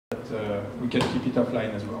we can keep it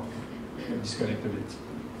offline as well. And disconnect a bit.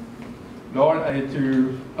 Laurel, I need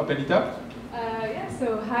to open it up. Yeah,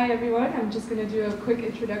 so hi everyone. I'm just going to do a quick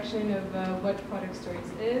introduction of what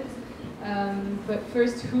ProductStories is. But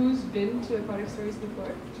first, who's been to a ProductStories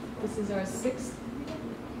before? This is our 6th.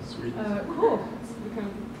 Sweet. Cool. It's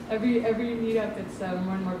become every meetup, it's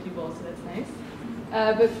more and more people, so that's nice.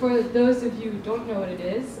 But for those of you who don't know what it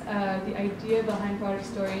is, the idea behind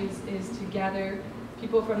ProductStories is to gather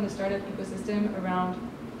people from the startup ecosystem around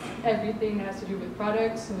everything that has to do with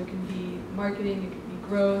products. So it can be marketing, it can be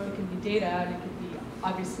growth, it can be data, and it can be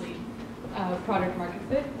obviously product market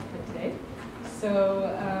fit for today. So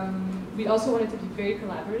we also want it to be very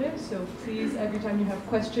collaborative. So please, every time you have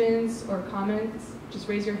questions or comments, just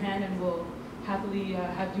raise your hand and we'll happily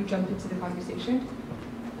have you jump into the conversation.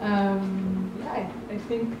 Yeah, I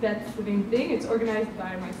think that's the main thing. It's organized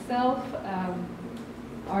by myself,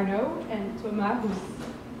 Arnaud, and Thomas, who's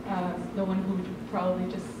the one who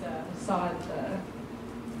probably just saw at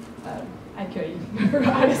the accueil. I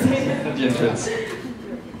forgot how to say it. At the entrance.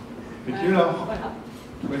 Thank you, Laure. Voilà.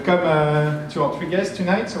 Welcome to our 3 guests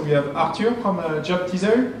tonight. So we have Arthur from Job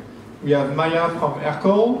Teaser, we have Maya from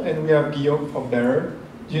Aircall, and we have Guillaume from Bearer.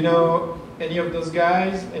 Do you know any of those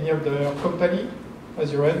guys, any of the company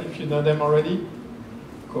as you read, if you know them already?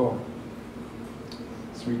 Cool.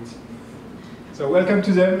 Sweet. So welcome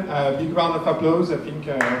to them. Big round of applause. I think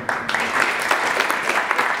you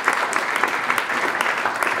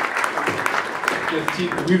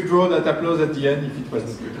can withdraw that applause at the end if it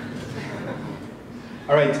wasn't good.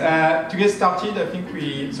 All right, to get started, I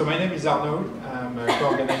think so my name is Arnaud. I'm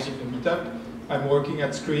co-organizing the meetup. I'm working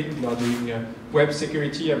at Screen. We are doing web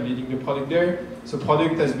security. I'm leading the product there. So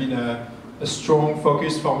product has been a strong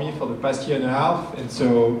focus for me for the past 1.5 years. And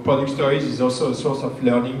so ProductStories is also a source of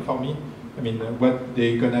learning for me. I mean, what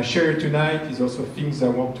they're gonna share tonight is also things I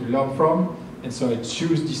want to learn from. And so I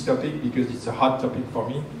choose this topic because it's a hot topic for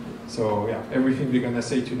me. So yeah, everything they're gonna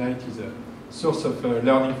say tonight is a source of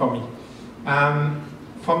learning for me.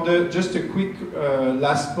 Just a quick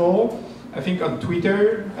last poll. I think on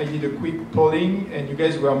Twitter, I did a quick polling, and you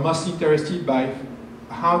guys were most interested by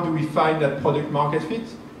how do we find that product market fit?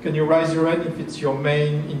 Can you raise your hand if it's your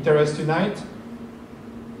main interest tonight?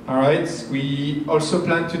 All right, we also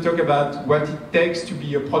plan to talk about what it takes to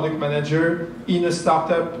be a product manager in a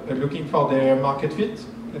startup looking for their market fit.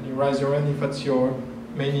 Can you raise your hand if that's your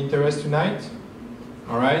main interest tonight?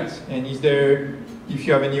 All right, and if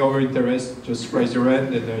you have any other interest, just raise your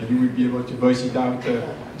hand and you will be able to voice it out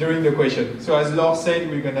during the question. So as Laure said,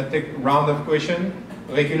 we're gonna take a round of questions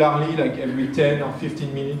regularly, like every 10 or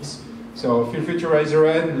 15 minutes. So feel free to raise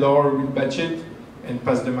your hand, Laure will batch it, and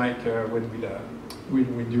pass the mic when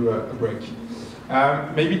we do a break.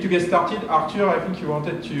 Maybe to get started, Arthur, I think you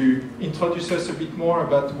wanted to introduce us a bit more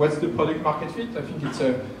about what's the product market fit. I think it's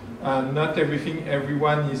not everything,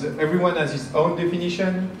 everyone has his own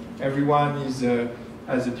definition, everyone has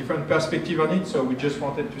a different perspective on it, so we just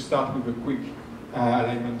wanted to start with a quick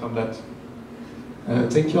alignment on that.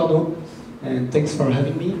 Thank you, Arnaud, and thanks for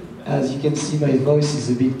having me. As you can see, my voice is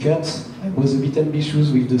a bit cut. I was a bit ambitious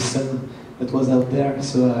with the sun that was out there,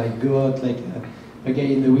 so I go out like a guy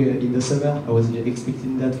in the summer. I wasn't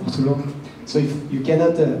expecting that for too long. So if you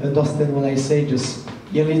cannot understand what I say, just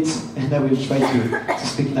yell it, and I will try to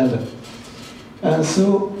speak louder.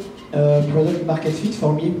 Product market fit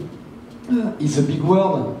for me is a big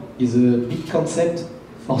word, is a big concept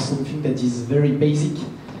for something that is very basic.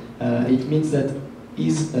 It means that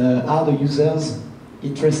are the users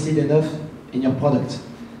interested enough in your product?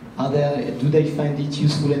 Do they find it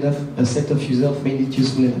useful enough? A set of users find it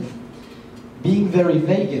useful enough? Being very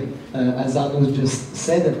vague, as Arnaud just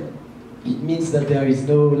said, it means that there is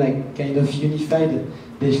no kind of unified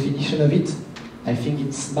definition of it. I think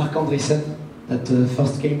it's Marc Andreessen that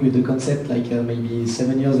first came with the concept maybe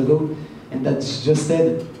 7 years ago, and that just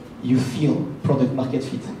said, you feel product market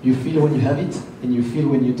fit. You feel when you have it, and you feel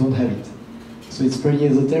when you don't have it. So it's pretty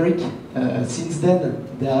esoteric. Since then,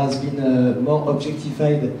 there has been a more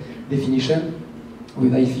objectified definition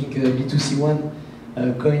with, I think, B2C1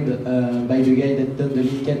 coined by the guy that done the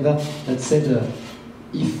lean Canva that said,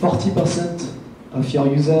 if 40% of your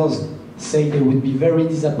users say they would be very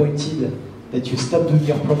disappointed that you stop doing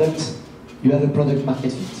your product, you have a product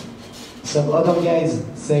market fit. Some other guys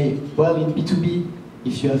say, well, in B2B,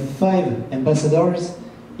 if you have 5 ambassadors,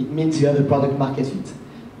 it means you have a product market fit.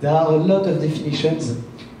 There are a lot of definitions.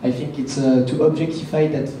 I think it's to objectify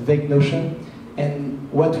that vague notion. And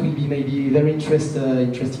what will be maybe very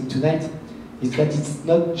interesting tonight is that it's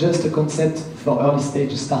not just a concept for early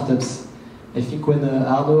stage startups. I think when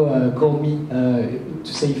Arnaud called me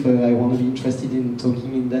to say if I want to be interested in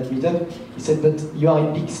talking in that meetup, he said, but you are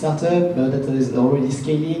a big startup that is already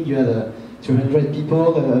scaling, you have 200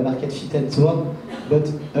 people, market fit and so on, but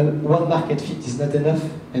one market fit is not enough,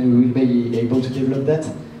 and we will be able to develop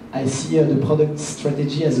that. I see the product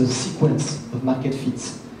strategy as a sequence of market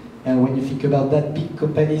fits. And when you think about that, big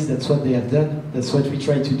companies, that's what they have done, that's what we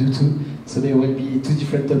try to do too. So there will be two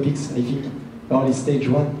different topics, I think, early stage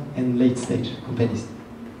one and late stage companies.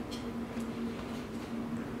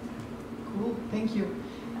 Cool, thank you.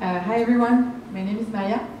 Hi everyone, my name is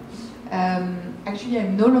Maya. Actually,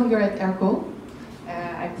 I'm no longer at Aircall.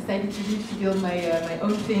 I've decided to leave to build my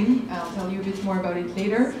own thing. I'll tell you a bit more about it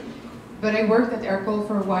later. But I worked at Aircall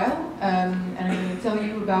for a while, and I'm going to tell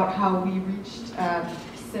you about how we reached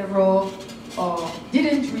several, or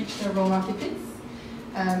didn't reach several market fits.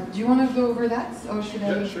 Do you want to go over that, or should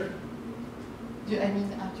I? Yeah, sure. Do you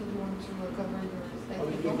want to cover your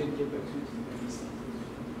slide? You can get back to it.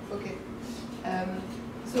 Okay.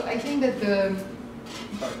 So I think that the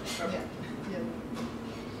Sorry. yeah.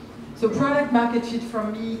 So product market fit for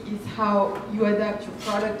me is how you adapt your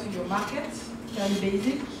product to your market. Very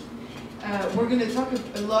basic. We're going to talk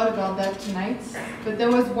a lot about that tonight, but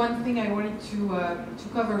there was one thing I wanted to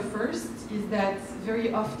cover first, is that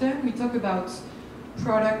very often we talk about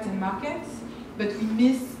product and market, but we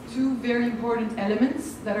miss two very important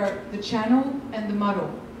elements that are the channel and the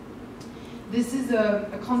model. This is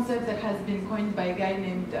a concept that has been coined by a guy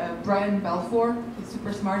named Brian Balfour. He's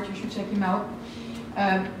super smart, you should check him out.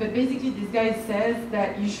 But basically this guy says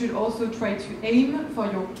that you should also try to aim for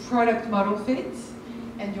your product model fit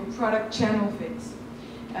and your product channel fit.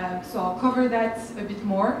 So I'll cover that a bit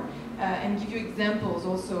more and give you examples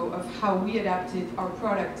also of how we adapted our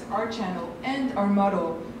product, our channel, and our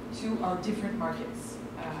model to our different markets.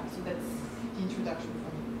 So that's the introduction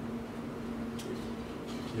for me.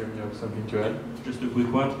 Guillaume, you have something to add? Just a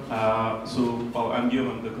quick one. I'm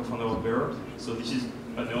Guillaume, I'm the co-founder of Bearer. So this is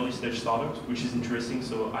an early stage startup, which is interesting.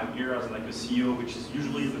 So I'm here as like a CEO, which is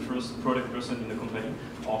usually the first product person in the company,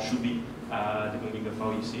 or should be, depending on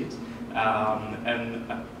how you see it.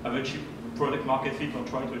 And I've achieved product market fit, or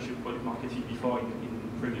tried to achieve product market fit before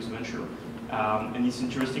in previous venture. And it's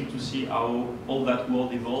interesting to see how all that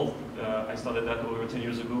world evolved. I started that over 10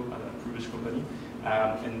 years ago at a previous company.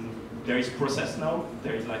 And there is process now.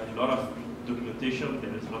 There is like a lot of documentation,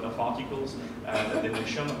 there is a lot of articles that they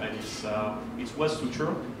mention, and it was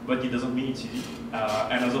structured, but it doesn't mean it's easy.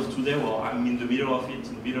 And as of today, well, I'm in the middle of it,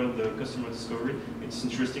 in the middle of the customer discovery. It's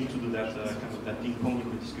interesting to do that kind of that ping pong in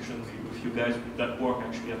the discussion with you guys that work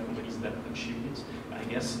actually at companies that achieve it. I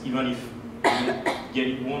guess even if you don't get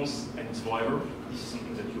it once and it's forever, this is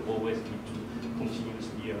something that you always need to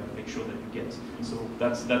continuously make sure that you get. So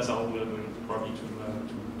that's how we're going probably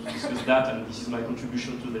to discuss that, and this is my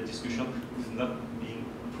contribution to the discussion with not being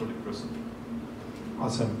a product person.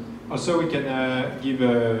 Awesome. Also, we can give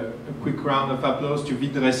a quick round of applause to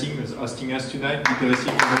Videdressing, who's hosting us tonight.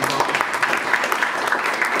 Videdressing.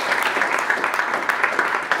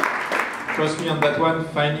 Trust me on that one,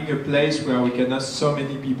 finding a place where we can host so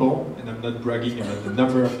many people, and I'm not bragging about the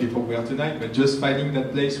number of people we are tonight, but just finding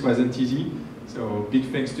that place wasn't easy. So big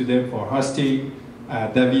thanks to them for hosting.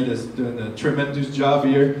 David has done a tremendous job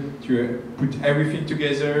here to put everything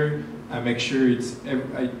together and make sure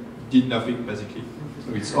I did nothing basically.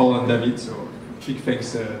 So it's all on David, so big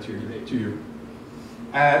thanks to you.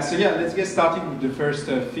 So yeah, let's get started with the first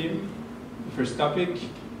theme, the first topic.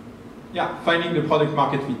 Yeah, finding the product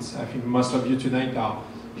market fit. I think most of you tonight are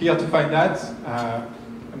here to find that.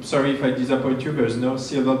 I'm sorry if I disappoint you, there's no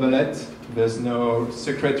silver bullet, there's no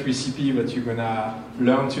secret recipe that you're gonna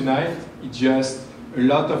learn tonight. It's just a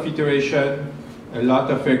lot of iteration, a lot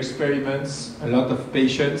of experiments, a lot of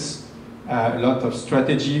patience, a lot of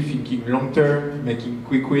strategy, thinking long term, making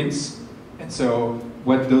quick wins. And so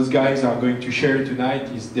what those guys are going to share tonight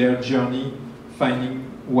is their journey finding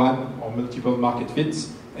one or multiple market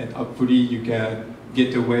fits, and hopefully you can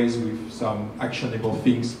get away with some actionable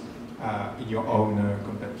things in your own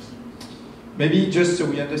companies. Maybe just so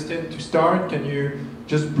we understand to start, can you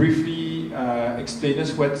just briefly explain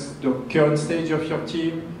us what's the current stage of your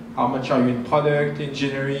team? How much are you in product,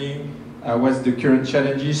 engineering? What's the current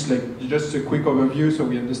challenges? Like just a quick overview so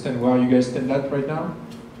we understand where you guys stand at right now.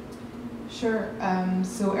 Sure.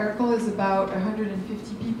 So Aircall is about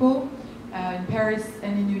 150 people in Paris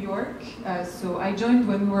and in New York. So I joined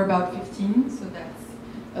when we were about 15, so that's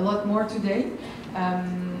a lot more today.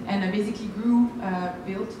 And I basically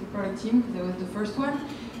built the product team because I was the first one.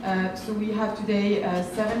 So we have today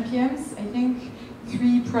 7 PMs, I think,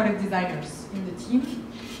 3 product designers in the team.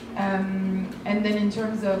 And then in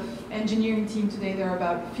terms of engineering team today, there are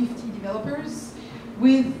about 50 developers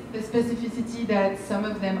with the specificity that some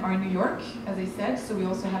of them are in New York, as I said. So we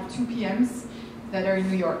also have 2 PMs that are in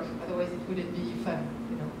New York. Otherwise, it wouldn't be fun,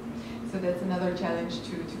 you know. So that's another challenge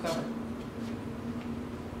to cover.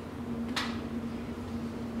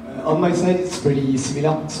 On my side, it's pretty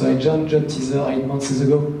similar. So I joined Job Teaser 8 months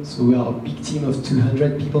ago. So we are a big team of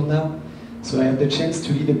 200 people now. So I have the chance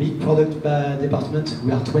to lead a big product department.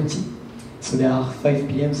 We are 20. So there are 5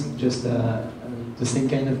 PMs, just the same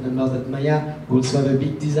kind of number that Maya. We also have a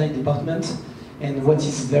big design department. And what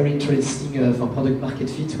is very interesting for product market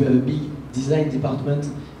fit, we have a big design department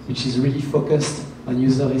which is really focused on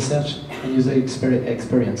user research and user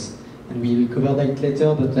experience. And we'll cover that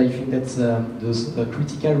later, but I think that's those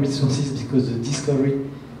critical resources, because the discovery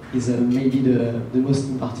is maybe the most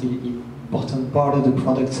important part of the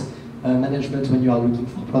product management when you are looking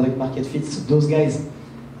for product market fits. So those guys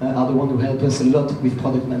are the ones who help us a lot with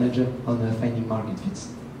product manager on finding market fits.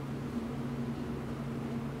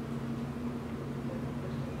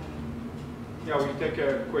 Yeah, we'll take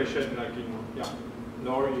a question like in, yeah,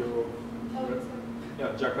 Nora, you,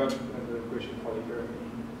 yeah, Jacob, and a question for later.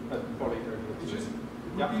 It's just,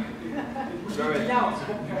 yeah. Go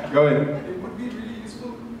ahead. Go ahead. It would be really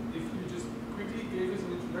useful if you just quickly gave us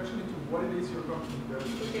an introduction into what it is your company does.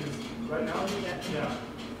 Because right now, yeah.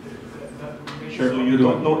 Sure, you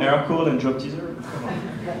don't know Aircode and Job Teaser?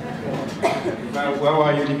 Where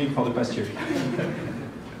are you living for the past year?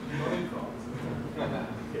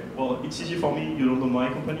 Well, it's easy for me. You don't know my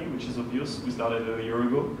company, which is obvious. We started a year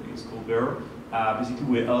ago. It's called Bear. Basically,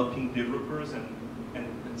 we're helping developers and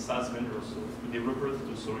SaaS vendors, so developers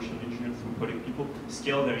to solution engineers through product people,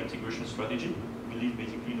 scale their integration strategy. We live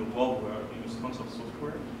basically in a world where you use tons of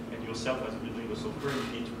software, and yourself, as you're doing the software,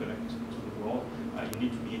 you need to connect to the world. You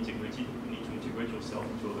need to be integrated. You need to integrate yourself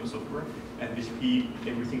into other software, and basically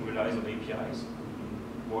everything relies on APIs. We've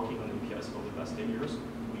been working on APIs for the past 10 years.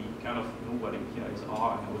 We kind of know what APIs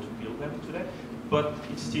are and how to build them today, but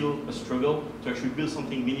it's still a struggle to actually build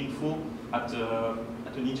something meaningful at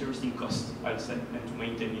an interesting cost, I'd say, and to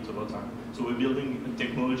maintain it over time. So we're building a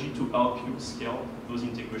technology to help you scale those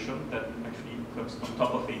integrations that actually comes on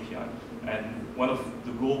top of API. And one of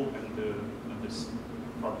the goals and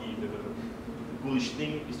probably the bullish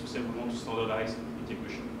thing is to say we want to standardize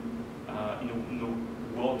integration in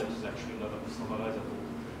a world that is actually not standardized at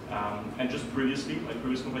all. And just previously, my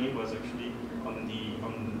previous company was actually on the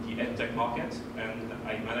EdTech market, and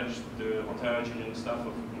I managed the entire engineering staff of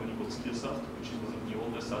a company called Skillsoft, which is one of the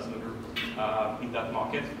oldest SaaS vendor in that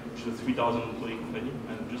market, which is a 3,000 employee company.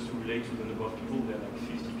 And just to relate to the number of people, there are like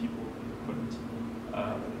 50 people in the product.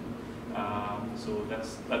 So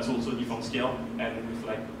that's also a different scale, and with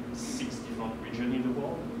like 6 different regions in the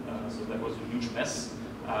world. So that was a huge mess.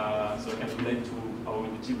 So I can relate to how we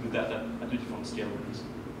deal with that at a different scale.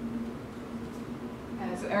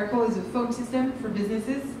 So Aircall is a phone system for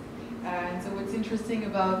businesses. And so what's interesting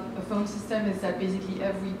about a phone system is that basically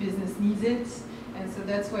every business needs it. And so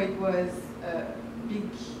that's why it was a big,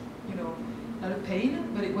 not a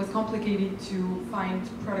pain, but it was complicated to find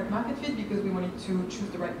product market fit because we wanted to choose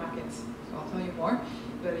the right market. So I'll tell you more.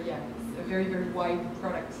 But yeah, it's a very, very wide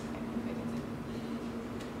product, I can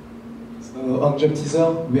say. So on Job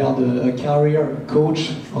Teaser, we are the career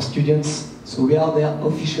coach for students. So we are their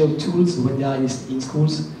official tools when they are in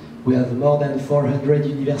schools. We have more than 400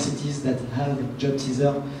 universities that have Job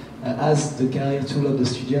Teaser as the career tool of the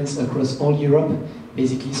students across all Europe,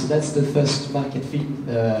 basically. So that's the first market fit.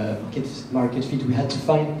 Market fit we had to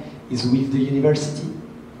find is with the university.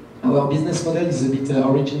 Our business model is a bit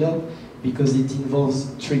original because it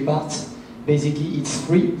involves 3 parts. Basically, it's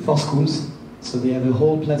free for schools, so they have a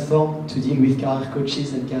whole platform to deal with career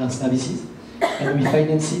coaches and career services. And we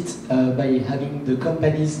finance it by having the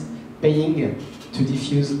companies paying to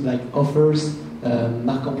diffuse like offers,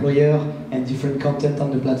 mark employer, and different content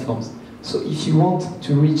on the platforms. So if you want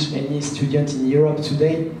to reach any student in Europe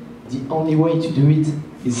today, the only way to do it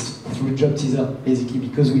is through Job Teaser, basically,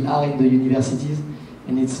 because we are in the universities,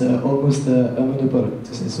 and it's almost a monopoly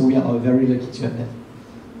to say. So we are very lucky to have that.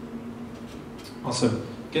 Awesome.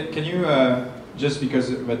 Can you, just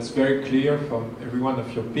because that's very clear from every one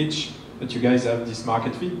of your pitch, that you guys have this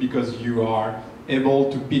market fit because you are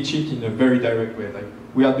able to pitch it in a very direct way. Like,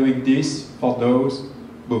 we are doing this for those,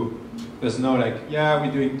 boom. There's no like, yeah,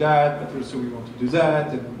 we're doing that, but also we want to do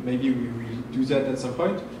that, and maybe we will do that at some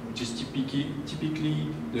point, which is typically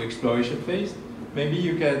the exploration phase. Maybe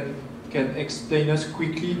you can explain us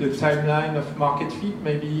quickly the timeline of market fit,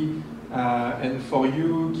 maybe, and for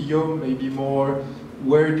you, Guillaume, maybe more,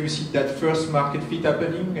 where do you see that first market fit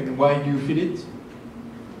happening, and why do you feel it?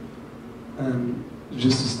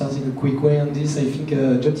 Just to start in a quick way on this, I think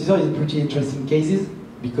Job Teaser is pretty interesting cases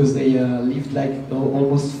because they lived like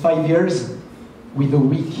almost 5 years with a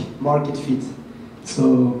weak market fit.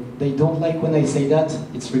 So they don't like when I say that,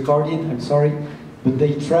 it's recorded, I'm sorry, but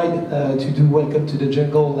they tried to do Welcome to the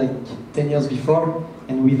Jungle like 10 years before,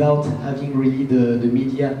 and without having really the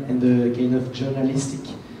media and the kind of journalistic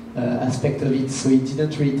aspect of it, so it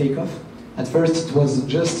didn't really take off. At first it was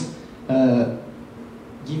just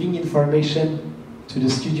giving information to the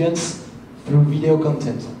students through video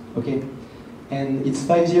content, okay? And it's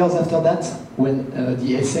 5 years after that when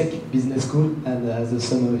the ESSEC Business School, and as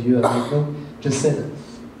some of you might know, just said,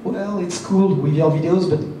 well, it's cool with your videos,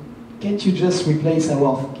 but can't you just replace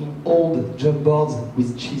our fucking old job boards,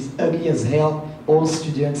 which is ugly as hell, all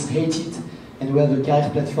students hate it, and we have a career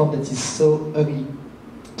platform that is so ugly.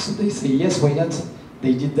 So they say, yes, why not?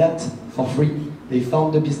 They did that for free. They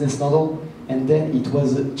found the business model, and then it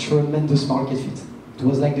was a tremendous market fit. It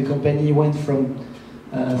was like the company went from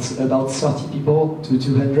about 30 people to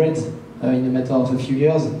 200 in a matter of a few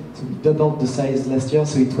years. So we doubled the size last year,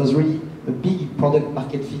 so it was really a big product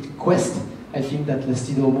market fit quest. I think that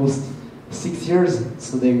lasted almost 6 years,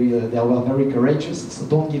 so they were very courageous, so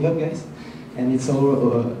don't give up, guys. And it's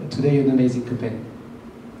all today an amazing company.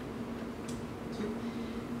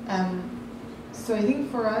 So I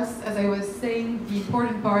think for us, as I was saying, the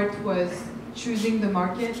important part was choosing the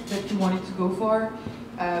market that you wanted to go for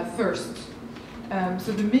first.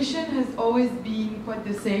 So the mission has always been quite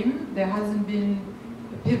the same. There hasn't been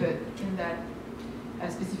a pivot in that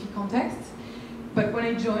specific context. But when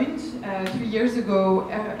I joined 3 years ago,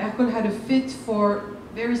 Aircon had a fit for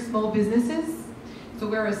very small businesses. So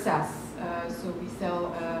we're a SaaS, so we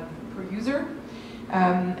sell per user.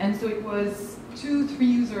 And so it was 2-3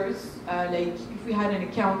 users. Like if we had an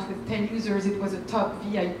account with 10 users, it was a top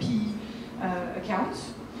VIP account.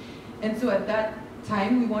 And so at that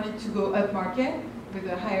time, we wanted to go up market with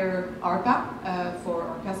a higher ARPA for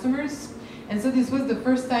our customers. And so this was the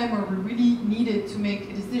first time where we really needed to make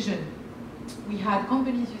a decision. We had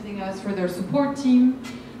companies using us for their support team,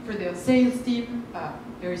 for their sales team,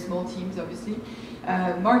 very small teams obviously,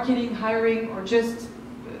 marketing, hiring, or just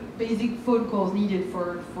basic phone calls needed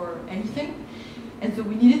for anything. And so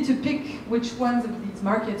we needed to pick which ones of these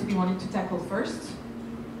markets we wanted to tackle first.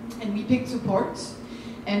 And we picked support.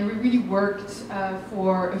 And we really worked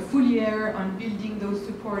for a full year on building those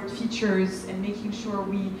support features and making sure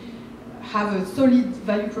we have a solid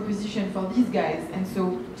value proposition for these guys. And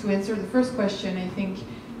so to answer the first question, I think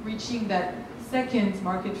reaching that second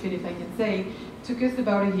market fit, if I can say, took us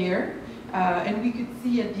about a year. And we could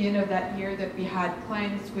see at the end of that year that we had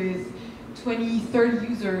clients with 20, 30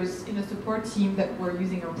 users in a support team that were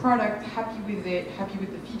using our product, happy with it, happy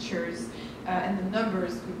with the features, and the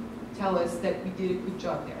numbers could tell us that we did a good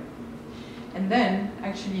job there. And then,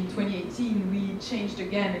 actually in 2018, we changed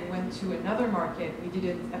again and went to another market. We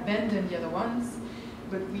didn't abandon the other ones,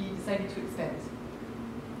 but we decided to expand.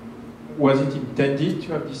 Was it intended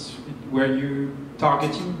to have this, were you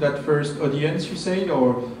targeting that first audience, you say,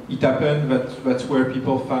 or it happened that that's where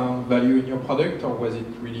people found value in your product, or was it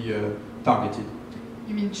really targeted?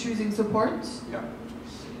 You mean choosing support? Yeah.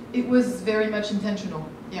 It was very much intentional,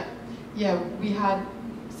 yeah. Yeah, we had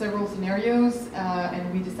several scenarios,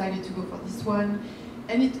 and we decided to go for this one.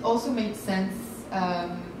 And it also made sense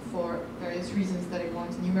for various reasons that I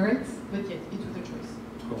won't enumerate, but yes, it was a choice.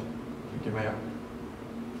 Cool. Thank you, Maya.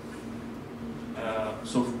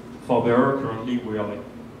 So for Bearer, currently we are like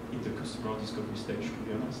in the customer discovery stage, to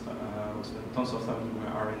be honest. We spent tons of time doing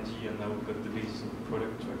R&D, and now we've got the basis of the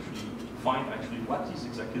product to actually find what is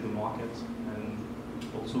exactly the market, and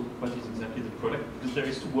also what is exactly the product, because there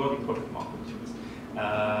is two words in product market fit.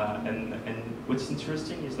 And what's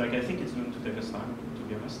interesting is, like, I think it's going to take us time, to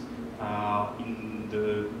be honest. In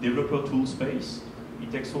the developer tool space,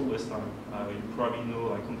 it takes always time. You probably know,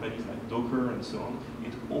 like, companies like Docker and so on.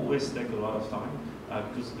 It always takes a lot of time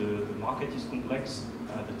because the market is complex,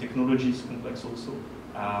 the technology is complex also.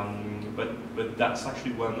 But that's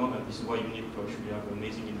actually well known, and this is why you need to actually have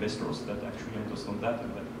amazing investors that actually understand that,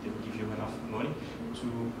 and that they'll give you enough money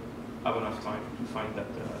to have enough time to find that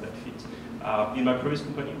fit. In my previous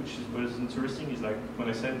company, which is what is interesting, is like when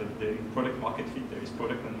I said that the product market fit, there is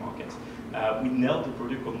product and market. We nailed the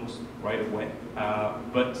product almost right away,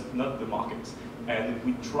 but not the market. And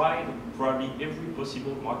we tried probably every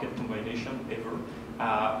possible market combination ever.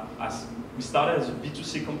 As we started as a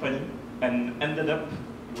B2C company and ended up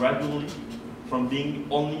gradually from being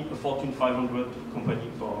only a Fortune 500 company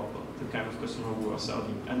for the kind of customer we were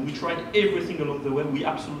serving. And we tried everything along the way. We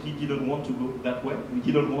absolutely didn't want to go that way. We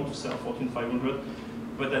didn't want to sell Fortune 500,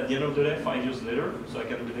 But at the end of the day, 5 years later, so I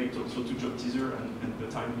can relate also to job teaser and the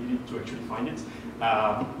time needed to actually find it.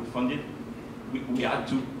 We found it. We had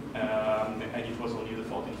to, and it was only the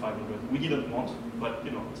 14,500. We didn't want, but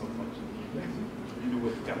you know, at some point you do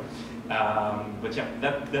what you can. But yeah,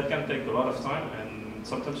 that can take a lot of time, and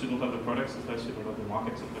sometimes you don't have the product, sometimes you don't have the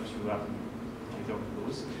market, sometimes you have either of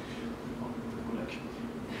those. Good luck.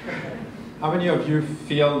 How many of you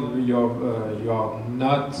feel you are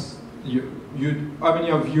not? How many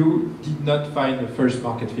of you did not find the first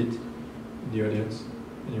market fit in the audience?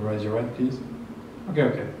 Can you raise your hand, please?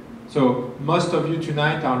 Okay. So most of you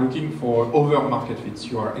tonight are looking for other market fits.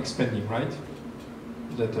 You are expanding, right?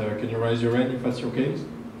 Can you raise your hand if that's your case?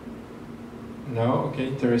 No? Okay,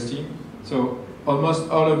 interesting. So almost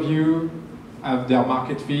all of you have their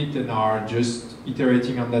market fit and are just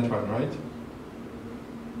iterating on that one, right?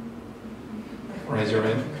 Raise your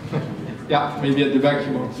hand. Yeah, maybe at the back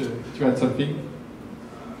you want to add something.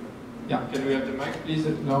 Yeah, can we have the mic, please?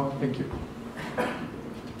 No, thank you.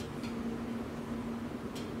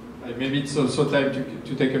 Maybe it's also time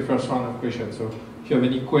to take a first round of questions. So if you have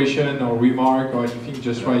any question or remark or anything,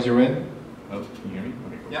 just raise your hand. Oh, can you hear me?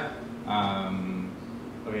 Okay, cool. Yeah.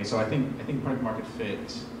 Okay, so I think product market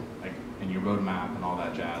fit, like, and your roadmap and all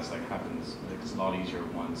that jazz, like, happens. Like, it's a lot easier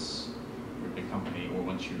once you're a big company or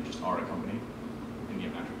once you just are a company and you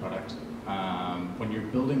have an actual product. When you're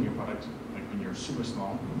building your product, like when you're super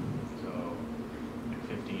small, so like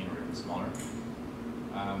 15 or even smaller,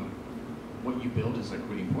 what you build is like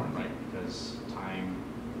really important, right? Because time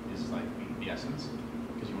is like the essence,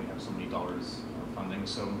 because you only have so many dollars of funding.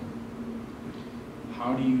 So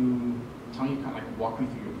how do you, tell me, kind of like walk me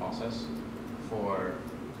through your process for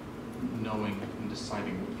knowing and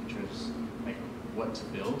deciding what features, like what to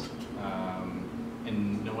build,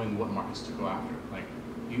 and knowing what markets to go after. Like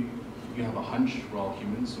you have a hunch, we're all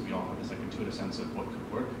humans, so we all have this like intuitive sense of what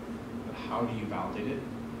could work, but how do you validate it?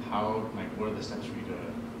 How, like, what are the steps for you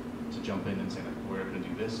to jump in and say, like, we're going to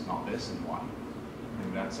do this, not this, and why? I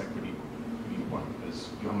think that's like really important, because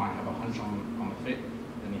you might have a hunch on the fit,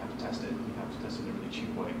 then you have to test it. You have to test it in a really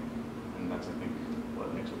cheap way, and that's, I think,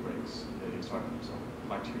 what makes or breaks a startup. So I'd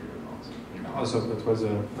like to hear your thoughts. Awesome, that was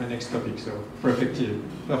my next topic, so perfect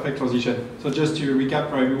transition. So just to recap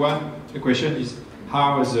for everyone, the question is,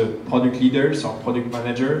 how as a product leader or product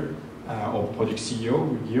manager or product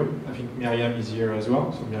CEO, Guillaume, I think Miriam is here as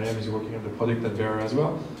well, so Miriam is working on the product at Bearer as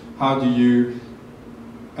well. How do you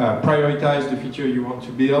prioritize the feature you want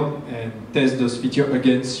to build and test those features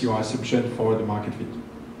against your assumption for the market fit?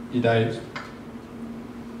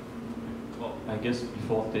 Well, I guess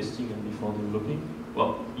before testing and before developing,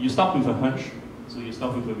 well, you start with a hunch, so you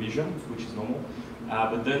start with a vision, which is normal,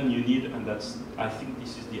 but then you need, and that's, I think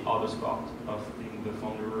this is the hardest part of being the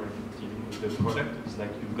founder and dealing with the product, is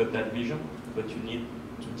like you've got that vision, but you need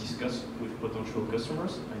to discuss with potential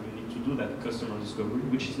customers, and you need to do that customer discovery,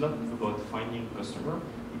 which is not about finding a customer,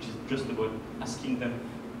 which is just about asking them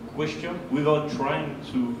questions without trying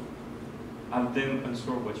to have them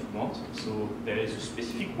answer what you want. So there is a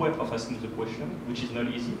specific way of asking the question, which is not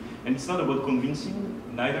easy. And it's not about convincing,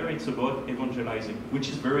 neither it's about evangelizing, which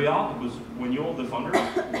is very hard, because when you're the founder,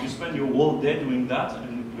 you spend your whole day doing that,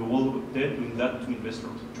 and your whole day doing that to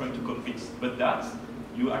investors, trying to convince. But that,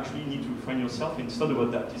 you actually need to refine yourself, and it's not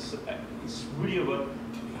about that. It's really about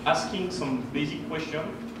asking some basic question,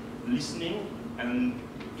 listening, and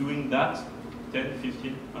doing that 10,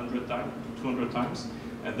 15, 100 times, 200 times,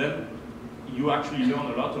 and then you actually learn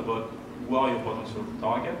a lot about who are your potential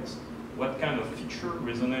targets, what kind of feature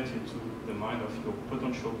resonates into the mind of your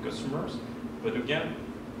potential customers. But again,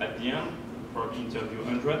 at the end, probably interview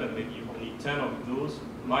 100 and maybe only 10 of those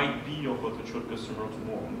might be your potential customer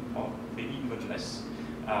tomorrow, or maybe even less.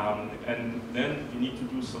 And then you need to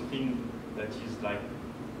do something that is like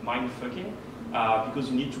mind-fucking, because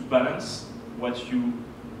you need to balance what you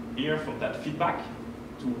hear from that feedback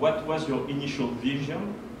to what was your initial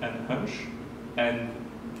vision and hunch, and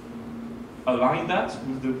align that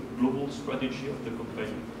with the global strategy of the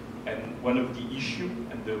company. And one of the issues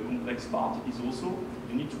and the complex part is also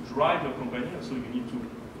you need to drive your company, and so you need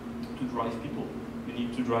to drive people. You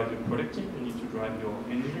need to drive your product team, you need to drive your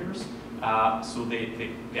engineers, so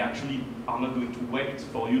they actually are not going to wait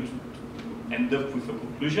for you to end up with a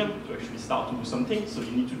conclusion, to actually start to do something. So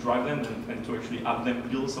you need to drive them and to actually have them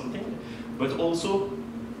build something, but also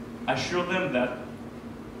assure them that,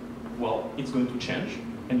 well, it's going to change,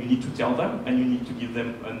 and you need to tell them, and you need to give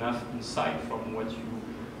them enough insight from what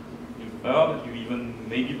you've heard. You even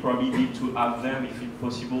maybe probably need to have them, if it's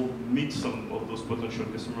possible, meet some of those potential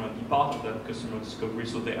customers and be part of that customer discovery,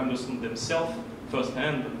 so they understand themselves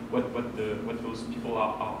firsthand what those people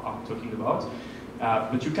are talking about.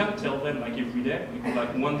 But you can't tell them like every day, because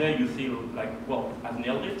like one day you feel like, well, I've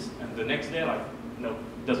nailed it, and the next day like, no,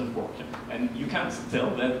 it doesn't work. And you can't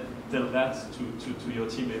tell that to your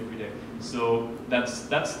team every day. So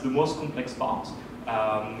that's the most complex part.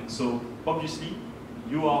 So obviously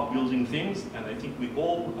you are building things, and I think we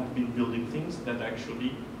all have been building things that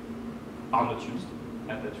actually are not used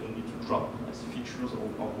and that you need to drop as features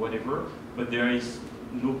or whatever. But there is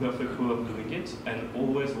no perfect way of doing it, and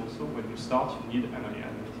always also when you start you need, and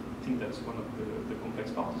I think that's one of the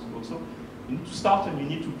complex parts also, you need to start and you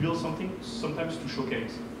need to build something sometimes to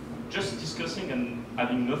showcase. Just discussing and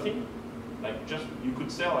adding nothing, like just, you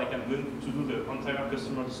could say like I'm going to do the entire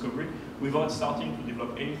customer discovery without starting to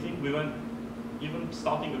develop anything, without even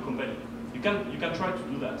starting a company. You can try to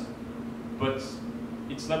do that, but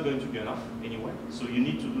it's not going to be enough anyway. So you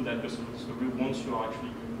need to do that customer discovery once you are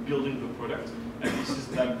actually building the product. And this is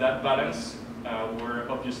like that balance where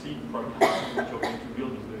obviously probably what you're going to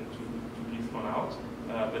build is going to be thrown out,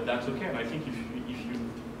 but that's okay. And I think if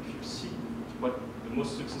you see what the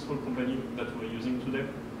most successful company that we're using today,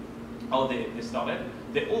 how they started,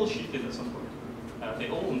 they all shifted at some point. They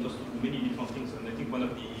all understood many different things, and I think one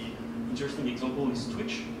of the interesting examples is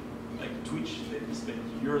Twitch. Like Twitch, they spent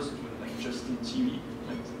years doing like just in TV,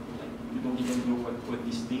 like you don't even know what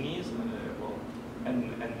this thing is.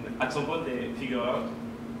 And at some point they figure out,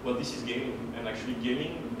 well, this is gaming, and actually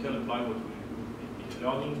gaming can apply what we've been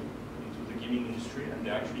learning into the gaming industry, and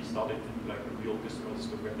they actually started to do like a real customer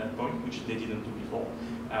discovery at that point, which they didn't do before,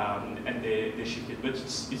 and they shifted. But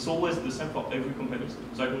it's always the same for every company,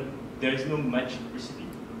 so there is no magic recipe.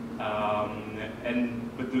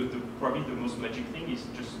 But probably the most magic thing is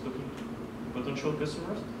just talking to potential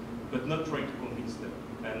customers, but not trying to convince them.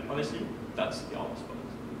 And honestly, that's the hardest part.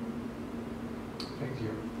 Thank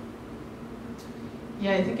you.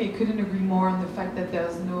 Yeah, I think I couldn't agree more on the fact that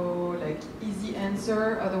there's no like easy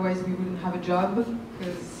answer. Otherwise, we wouldn't have a job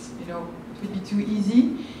because it would be too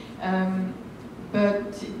easy.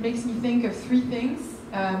 But it makes me think of three things.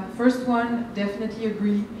 First one, definitely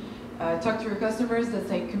agree. Talk to your customers. That's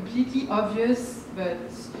like completely obvious, but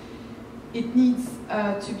it needs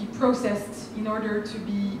to be processed in order to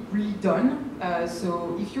be really done.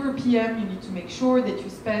 So if you're a PM, you need to make sure that you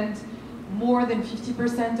spend more than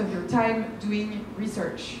 50% of your time doing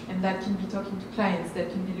research, and that can be talking to clients, that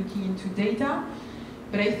can be looking into data.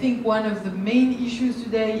 But I think one of the main issues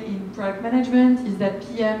today in product management is that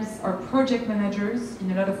PMs are project managers in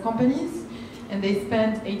a lot of companies, and they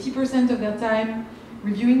spend 80% of their time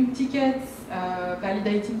reviewing tickets,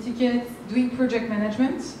 validating tickets, doing project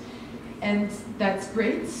management, and that's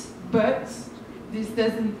great, but this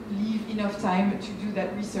doesn't leave enough time to do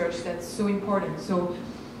that research that's so important. So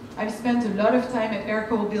I've spent a lot of time at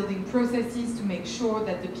Aircall building processes to make sure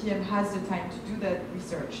that the PM has the time to do that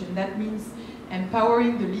research, and that means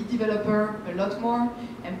empowering the lead developer a lot more,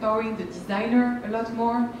 empowering the designer a lot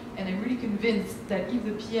more, and I'm really convinced that if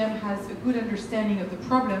the PM has a good understanding of the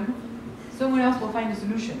problem, someone else will find a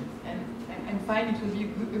solution, and find it will be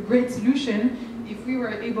a great solution if we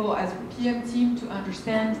were able as a PM team to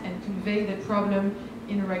understand and convey the problem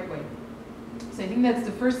in the right way. So I think that's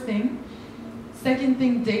the first thing. Second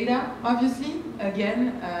thing, data, obviously.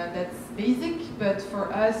 Again, that's basic, but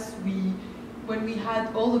for us, when we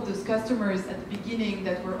had all of those customers at the beginning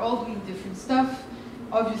that were all doing different stuff,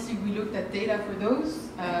 obviously we looked at data for those,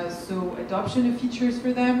 so adoption of features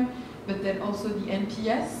for them, but then also the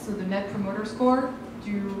NPS, so the Net Promoter Score. Do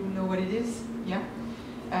you know what it is? Yeah.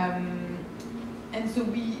 And so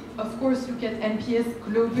we, of course, look at NPS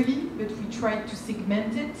globally, but we try to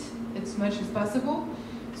segment it as much as possible.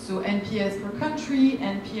 So NPS per country,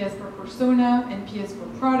 NPS per persona, NPS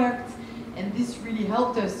per product, and this really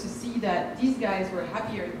helped us to see that these guys were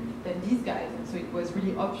happier than these guys, and so it was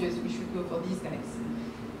really obvious we should go for these guys.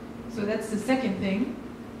 So that's the second thing.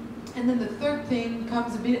 And then the third thing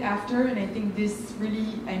comes a bit after, and I think this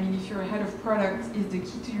really, if you're a head of product, is the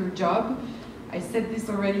key to your job. I said this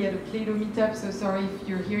already at a Play-Doh meetup, so sorry if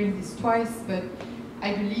you're hearing this twice, but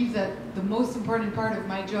I believe that the most important part of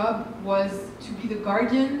my job was to be the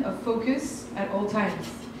guardian of focus at all times.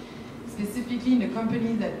 Specifically in a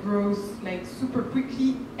company that grows like super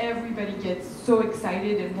quickly, everybody gets so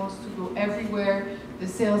excited and wants to go everywhere. The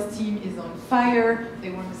sales team is on fire,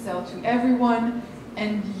 they want to sell to everyone,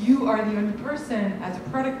 and you are the only person, as a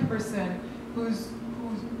product person, whose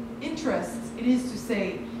interest it is to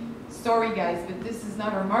say, sorry guys, but this is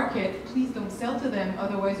not our market, please don't sell to them,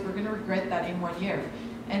 otherwise we're going to regret that in 1 year.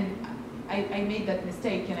 And I made that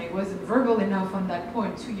mistake, and I wasn't verbal enough on that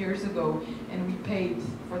point 2 years ago, and we paid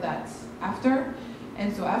for that after.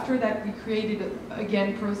 And so after that, we created,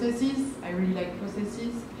 again, processes. I really like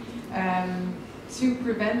processes. to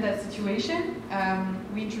prevent that situation,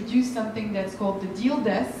 we introduced something that's called the deal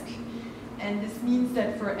desk. And this means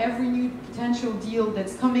that for every new potential deal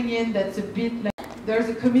that's coming in that's a bit like, there's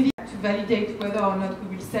a committee to validate whether or not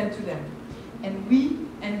we will sell to them. And we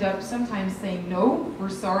end up sometimes saying, no, we're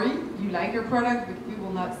sorry, you like your product, but we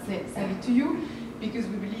will not sell it to you because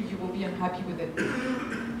we believe you will be unhappy with it.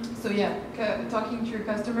 So yeah, talking to your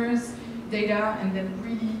customers, data, and then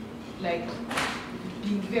really like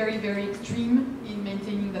being very, very extreme in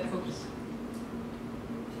maintaining that focus.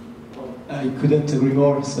 I couldn't agree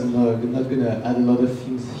more, so I'm not going to add a lot of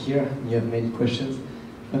things here. You have many questions.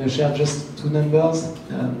 I'm going to share just two numbers.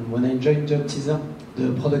 When I joined Job Teaser,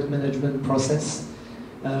 the product management process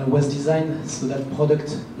was designed so that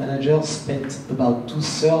product managers spent about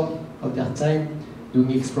 2/3 of their time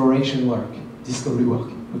doing exploration work, discovery work.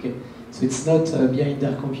 Okay, so it's not behind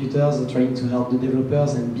their computers or trying to help the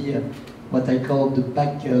developers and be what I call the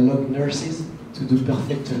backlog nurses to do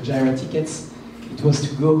perfect Jira tickets. It was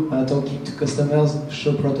to go talking to customers,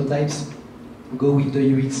 show prototypes, go with the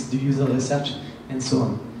UX, do user research, and so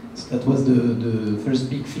on. So that was the first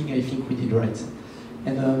big thing I think we did right.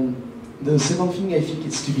 And the second thing I think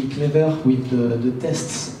is to be clever with the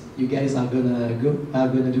tests you guys are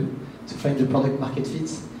gonna do to find the product market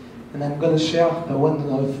fit. And I'm gonna share one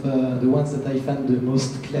of the ones that I found the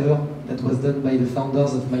most clever that was done by the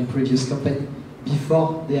founders of my previous company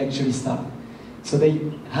before they actually started. So they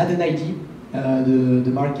had an idea.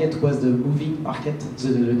 The market was the moving market, the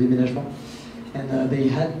déménagement. And they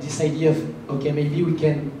had this idea of, okay, maybe we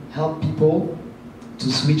can help people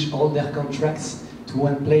to switch all their contracts to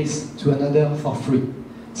one place to another for free.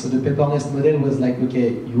 So the paperless model was like,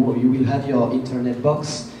 okay, you will have your internet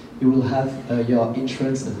box, you will have your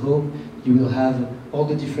insurance at home, you will have all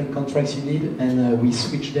the different contracts you need, and we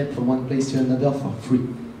switch them from one place to another for free.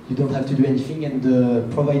 You don't have to do anything, and the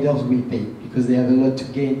providers will pay because they have a lot to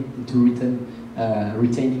gain into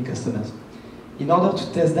retaining customers. In order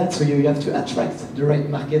to test that, so you have to attract the right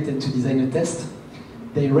market and to design a test,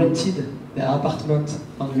 they rented their apartment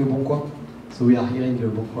on Le Bon Coin. So we are here in Le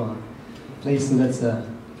Bon Coin place, so that's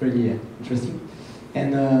pretty interesting.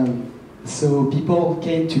 And so people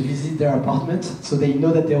came to visit their apartment, so they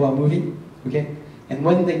know that they were moving, okay? And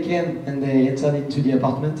when they came and they entered into the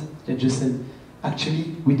apartment, they just said,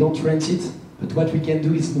 actually, we don't rent it, but what we can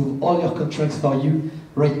do is move all your contracts for you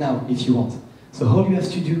right now, if you want. So all you have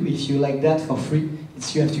to do, if you like that for free,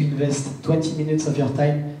 is you have to invest 20 minutes of your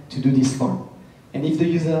time to do this form. And if the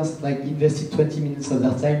users invested 20 minutes of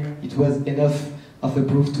their time, it was enough of a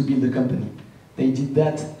proof to build a company. They did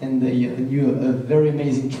that, and they knew a very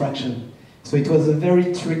amazing traction. So it was a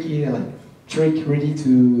very tricky trick, really,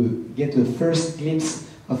 to get the first glimpse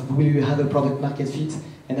of will you have a product market fit.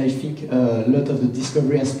 And I think a lot of the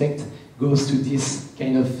discovery aspect goes to this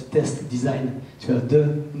kind of test design, to have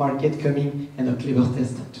the market coming and a clever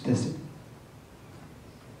test to test it.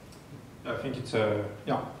 I think it's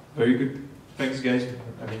very good. Thanks, guys.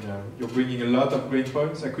 I mean, you're bringing a lot of great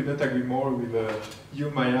points. I could not agree more with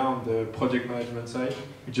you, Maya, on the project management side.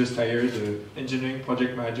 We just hired an engineering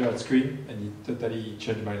project manager at Screen, and it totally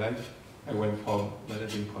changed my life. I went from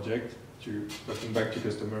managing project to talking back to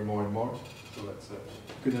customer more and more. So that's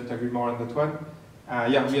couldn't agree more on that one.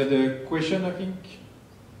 Yeah, we had a question, I think.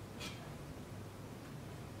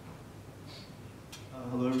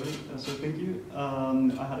 Hello, everybody. So thank you.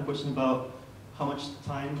 I had a question about how much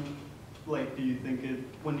time, do you think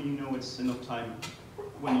when do you know it's enough time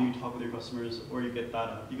when you talk with your customers or you get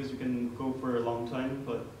data? Because you can go for a long time,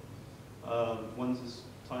 but one is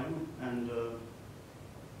time, and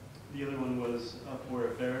the other one was for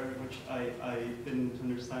a fair, which I didn't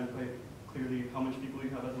understand quite clearly how much people you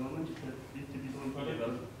have at the moment. 50 people in project?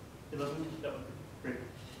 11? Yeah, great.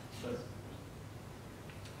 That's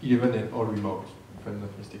 11 and all remote, if I'm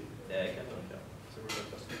not mistaken.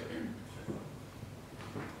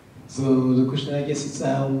 So the question, I guess, is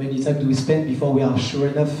how many time do we spend before we are sure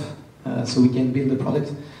enough so we can build the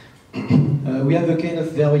product? We have a kind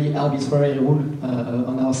of very arbitrary rule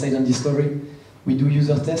on our side on discovery. We do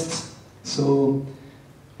user tests. So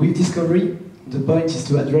with discovery, the point is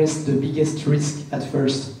to address the biggest risk at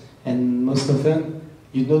first. And most often,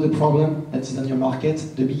 you know the problem that is on your market.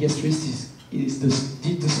 The biggest risk is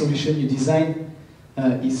did the solution you design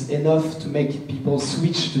is enough to make people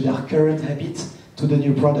switch to their current habit to the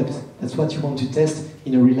new product. That's what you want to test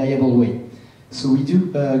in a reliable way. So we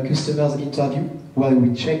do a customer's interview where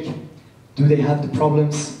we check, do they have the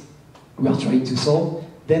problems we are trying to solve?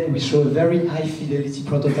 Then we show a very high fidelity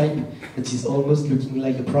prototype that is almost looking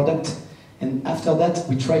like a product. And after that,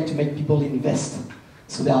 we try to make people invest.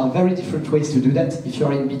 So there are very different ways to do that. If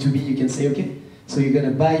you're in B2B, you can say, okay, So you're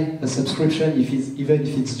going to buy a subscription, even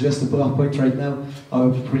if it's just a PowerPoint right now, or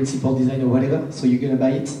a principal design or whatever, so you're going to buy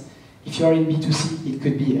it. If you are in B2C, it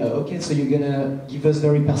could be, okay, so you're going to give us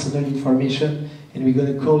very personal information, and we're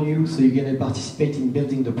going to call you, so you're going to participate in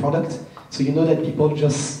building the product. So you know that people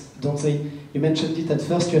just don't say, you mentioned it at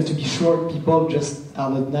first, you have to be sure people just are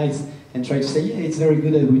not nice and try to say, yeah, it's very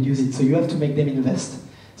good, I would use it. So you have to make them invest.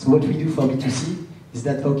 So what we do for B2C is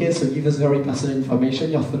that, okay, so give us very personal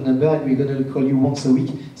information, your phone number, and we're going to call you once a week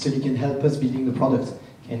so you can help us building the product,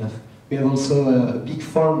 kind of. We have also a big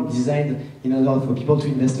form designed in order for people to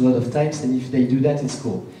invest a lot of times, and if they do that, it's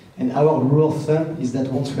cool. And our rule of thumb is that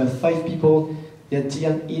once we have 5 people that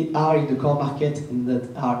are in the core market and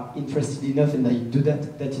that are interested enough and they do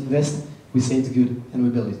that invest, we say it's good and we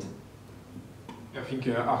build it. I think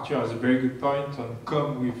Arthur has a very good point on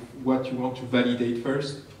come with what you want to validate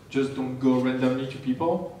first. Just don't go randomly to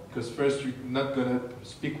people, because first you're not going to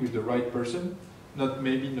speak with the right person, not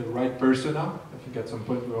maybe the right persona. I think at some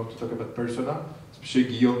point we want to talk about persona,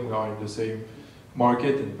 especially Guillaume, we are in the same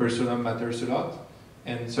market and persona matters a lot.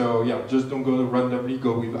 And so yeah, just don't go randomly,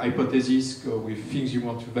 go with hypotheses, go with things you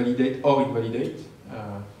want to validate or invalidate.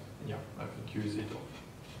 Yeah, I think use it all.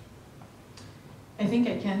 I think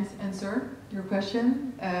I can't answer your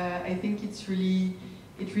question. I think it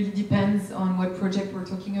really depends on what project we're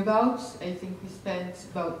talking about. I think we spent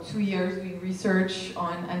about 2 years doing research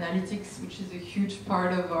on analytics, which is a huge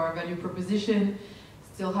part of our value proposition.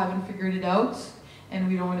 Still haven't figured it out, and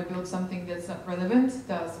we don't want to build something that's not relevant.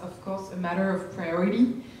 That's, of course, a matter of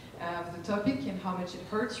priority of the topic and how much it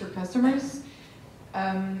hurts your customers.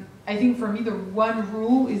 I think for me, the one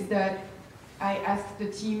rule is that I ask the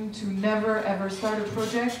team to never ever start a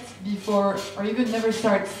project before, or even never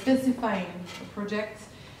start specifying a project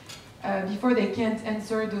before they can't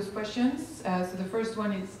answer those questions. So the first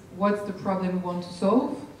one is, what's the problem we want to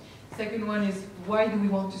solve? Second one is, why do we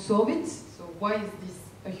want to solve it? So why is this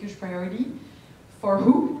a huge priority? For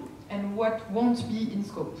who? And what won't be in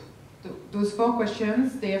scope? Those 4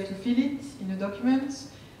 questions, they have to fill it in a document,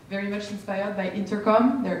 very much inspired by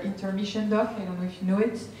Intercom, their intermission doc, I don't know if you know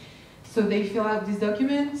it. So they fill out these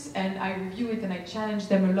documents, and I review it, and I challenge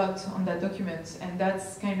them a lot on that document, and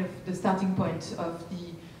that's kind of the starting point of the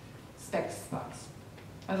specs part.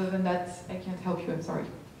 Other than that, I can't help you, I'm sorry.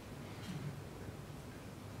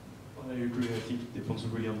 Well, I agree. I think it depends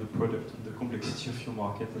really on the product and the complexity of your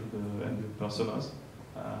market and the personas,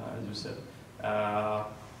 as you said. I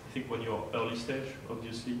think when you're early stage,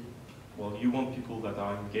 obviously, well, you want people that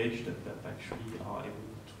are engaged, that actually are able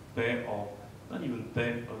to pay, or not even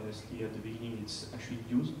pay, honestly, at the beginning. It's actually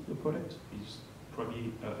use the product is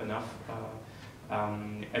probably enough.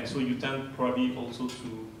 And so you tend probably also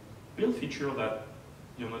to build feature that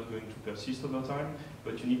you're not going to persist over time,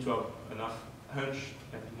 but you need to have enough hunch,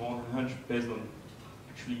 and more than hunch, based on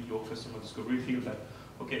actually your customer discovery, feel that,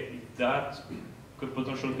 okay, if that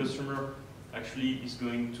potential customer actually is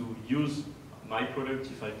going to use my product,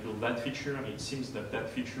 if I build that feature, and it seems that that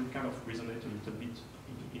feature kind of resonates a little bit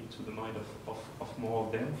into the mind of more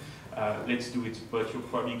of them, let's do it. But you're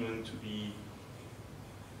probably going to be,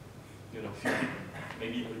 you know, 50,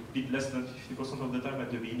 maybe a bit less than 50% of the time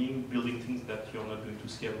at the beginning, building things that you're not going to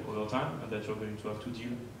scale over time, and that you're going to have to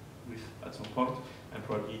deal with at some point, and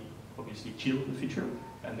probably, obviously, kill the feature,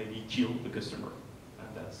 and maybe kill the customer. And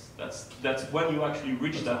that's when you actually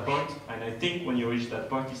reach that point, and I think when you reach that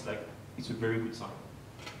point, it's a very good sign.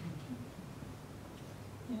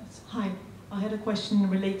 Yes, hi. I had a question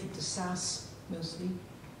related to SaaS, mostly,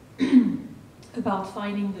 about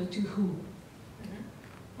finding the to who.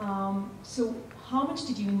 So how much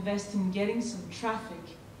did you invest in getting some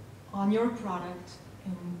traffic on your product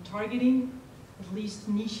and targeting at least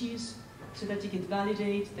niches so that you could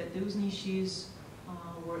validate that those niches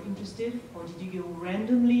were interested, or did you go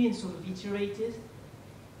randomly and sort of iterate it?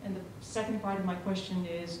 And the second part of my question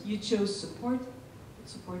is, you chose support, but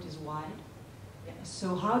support is wide. Yeah.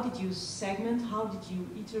 So how did you segment, how did you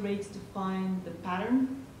iterate to find the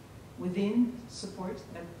pattern within support?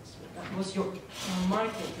 That was your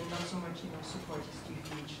market, and not so much, support is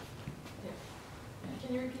too huge. Yeah.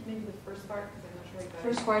 Can you repeat maybe the first part, because I'm not sure I got it.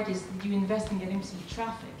 First part is, did you invest in getting some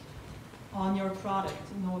traffic on your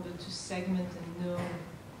product in order to segment and know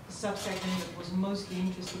the sub-segment that was mostly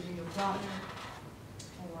interested in your product?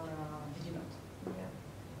 Or did you not?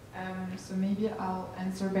 Yeah. So maybe I'll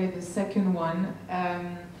answer by the second one.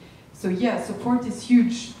 So yeah, support is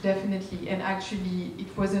huge, definitely. And actually,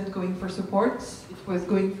 it wasn't going for support. It was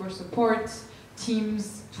going for support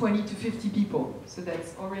teams, 20 to 50 people. So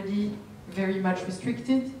that's already very much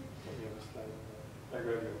restricted.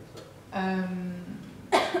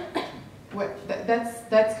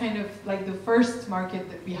 that's kind of like the first market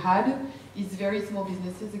that we had is very small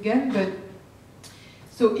businesses again, but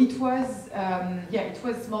so it was it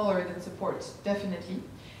was smaller than support, definitely.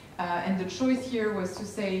 And the choice here was to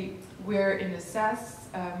say we're in a SaaS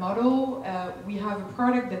model. We have a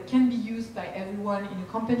product that can be used by everyone in a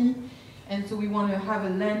company, and so we want to have a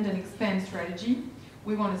land and expand strategy.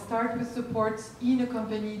 We want to start with support in a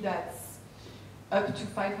company that's up to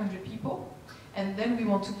 500 people, and then we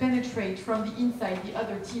want to penetrate from the inside the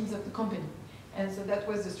other teams of the company. And so that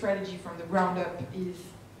was the strategy from the ground up, is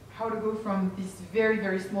how to go from these very,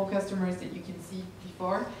 very small customers that you can see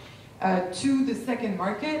before to the second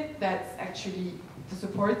market, that's actually the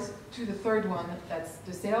support, to the third one, that's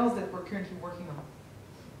the sales that we're currently working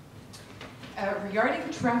on. Regarding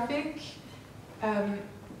traffic,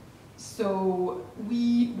 so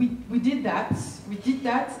we did that,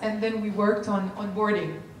 and then we worked on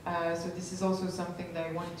onboarding. So this is also something that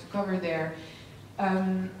I wanted to cover there.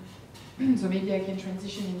 So maybe I can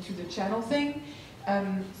transition into the channel thing.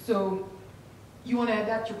 So you want to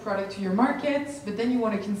adapt your product to your market, but then you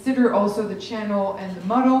want to consider also the channel and the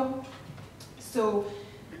model. So,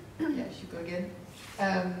 yeah, I should go again.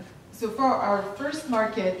 So for our first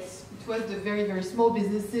market, it was the very, very small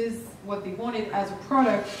businesses. What they wanted as a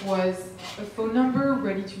product was a phone number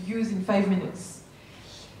ready to use in 5 minutes.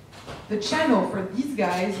 The channel for these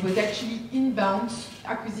guys was actually inbound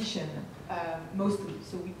acquisition, mostly.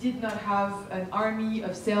 So we did not have an army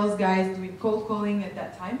of sales guys doing cold calling at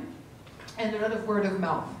that time, and a lot of word of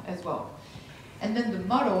mouth as well. And then the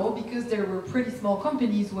model, because there were pretty small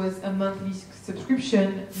companies, was a monthly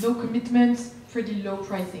subscription, no commitment, pretty low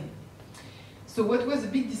pricing. So what was a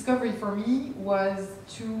big discovery for me was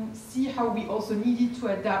to see how we also needed to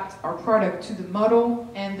adapt our product to the model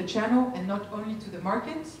and the channel, and not only to the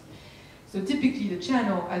market. So typically the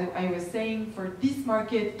channel, as I was saying, for this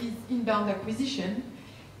market is inbound acquisition.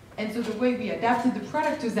 And so the way we adapted the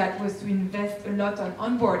product to that was to invest a lot on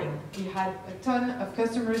onboarding. We had a ton of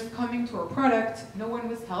customers coming to our product. No one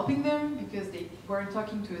was helping them because they weren't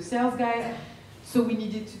talking to a sales guy. So we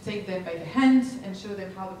needed to take them by the hand and show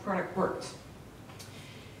them how the product worked.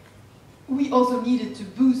 We also needed to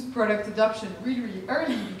boost product adoption really, really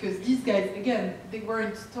early, because these guys, again, they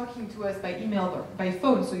weren't talking to us by email or by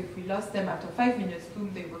phone. So if we lost them after 5 minutes,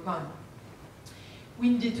 boom, they were gone. We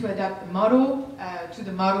needed to adapt the model to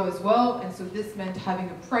the model as well, and so this meant having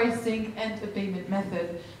a pricing and a payment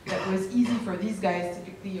method that was easy for these guys,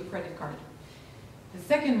 typically a credit card. The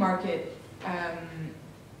second market,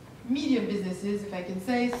 medium businesses, if I can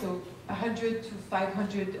say, so 100 to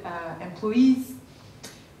 500 employees.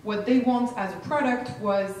 What they want as a product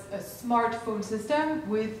was a smartphone system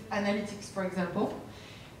with analytics, for example.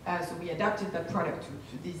 So we adapted that product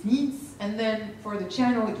to these needs. And then for the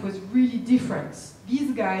channel, it was really different.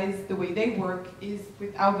 These guys, the way they work is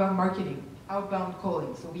with outbound marketing, outbound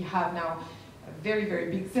calling. So we have now a very, very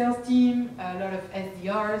big sales team, a lot of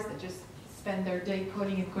SDRs that just spend their day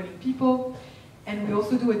calling and calling people. And we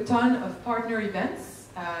also do a ton of partner events.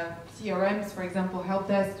 CRMs, for example, help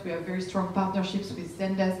desk. We have very strong partnerships with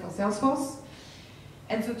Zendesk or Salesforce.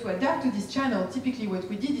 And so to adapt to this channel, typically what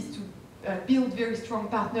we did is to build very strong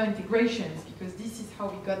partner integrations, because this is how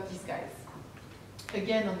we got these guys.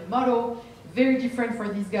 Again, on the model, very different for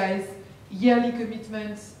these guys. Yearly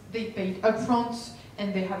commitments, they paid upfront,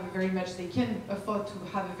 and they have they can afford to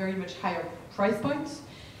have a very much higher price point.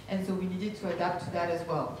 And so we needed to adapt to that as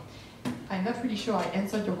well. I'm not really sure I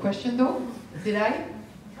answered your question though. Did I?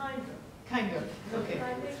 Kind of. Okay.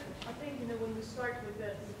 I think when we start with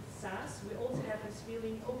the SaaS, we also have this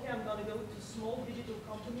feeling, okay, I'm going to go to small digital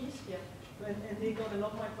companies, and they're going to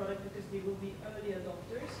love my product because they will be early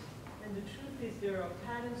adopters. And the truth is there are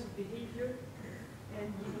patterns of behavior, and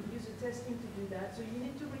you need user testing to do that. So you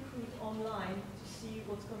need to recruit online to see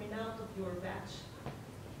what's coming out of your batch.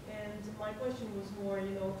 And my question was more,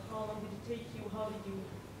 how long did it take you? How did you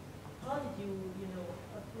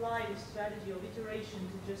apply the strategy of iteration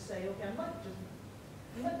to just say, okay, I'm not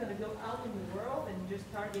going to go out in the world and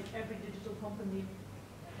just target every digital company,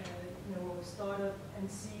 or startup and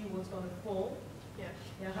see what's going to fall.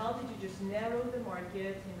 How did you just narrow the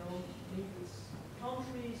market? Maybe it's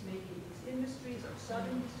countries, maybe it's industries or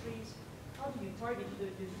sub-industries. How do you target?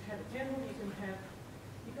 You have a channel,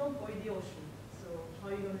 you can't boil the ocean. So how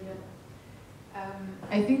are you going to get that?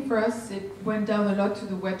 I think for us, it went down a lot to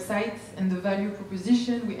the website and the value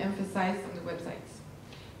proposition we emphasized on the website,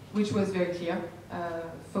 which was very clear.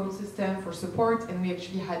 Phone system for support, and we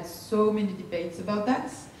actually had so many debates about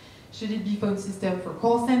that. Should it be phone system for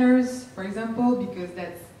call centers, for example, because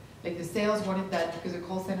that's like the sales wanted that because a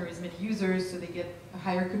call center is many users, so they get a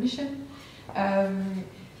higher commission.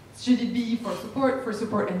 should it be for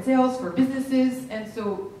support and sales, for businesses? And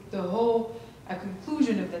so the whole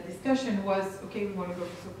conclusion of that discussion was, okay, we want to go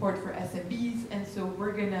for support for SMBs, and so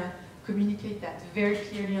we're going to communicate that very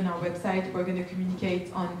clearly on our website. We're going to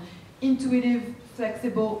communicate on intuitive,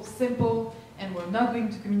 flexible, simple, and we're not going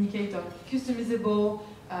to communicate on customizable,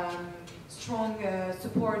 strong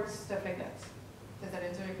support, stuff like that. Does that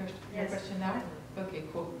answer your question now? Okay,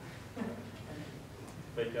 cool.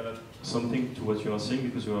 Like something to what you are saying,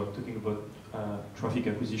 because you are talking about traffic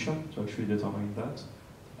acquisition, to actually determine that.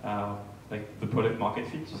 Like the product market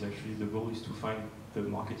fit is actually, the goal is to find the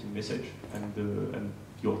marketing message and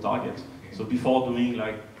your target. So before doing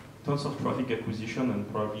like tons of traffic acquisition and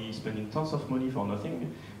probably spending tons of money for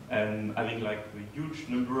nothing, and having like a huge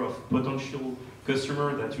number of potential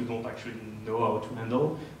customers that you don't actually know how to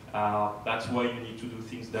handle, that's why you need to do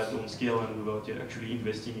things that don't scale and without actually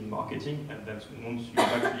investing in marketing. And then once you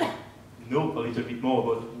actually know a little bit more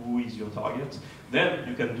about who is your target, then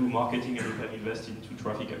you can do marketing and you can invest into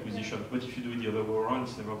traffic acquisition. But if you do it the other way around,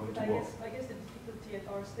 it's never going to work. I guess the difficulty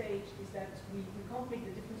at our stage is that we can't make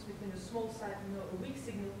the difference between a small site, a weak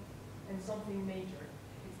signal, and something major.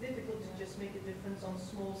 It's difficult to just make a difference on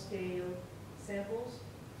small scale samples.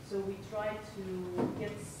 So we try to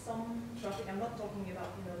get some traffic. I'm not talking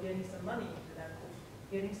about getting some money into that, but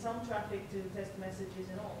getting some traffic to test messages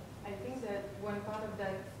and all. I think that one part of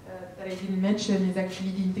that that I didn't mention is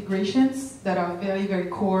actually the integrations that are very, very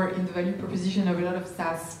core in the value proposition of a lot of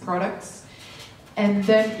SaaS products. And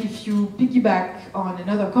then if you piggyback on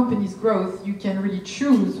another company's growth, you can really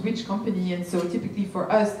choose which company. And so typically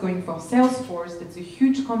for us, going for Salesforce, that's a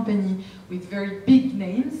huge company with very big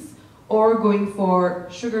names, or going for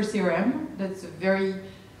Sugar CRM, that's a very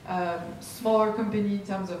smaller company in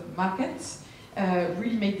terms of markets,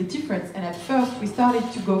 really made the difference. And at first, we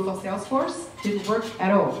started to go for Salesforce, didn't work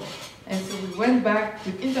at all. And so we went back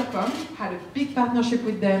with Intercom, had a big partnership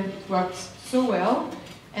with them, it worked so well.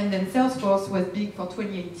 And then Salesforce was big for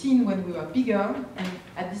 2018 when we were bigger, and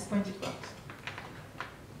at this point it worked.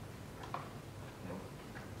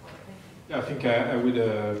 Yeah, I think I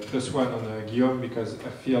would plus one on Guillaume, because I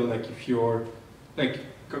feel like if you're, like,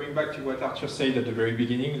 coming back to what Arthur said at the very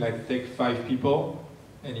beginning, like take 5 people,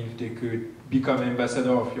 and if they could become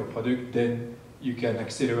ambassador of your product, then you can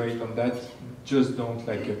accelerate on that. Just don't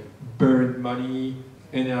like burn money,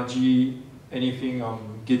 energy, anything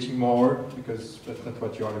on getting more, because that's not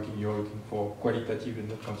what you're looking for qualitative and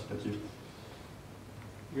not quantitative.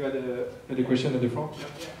 You had a question at the front?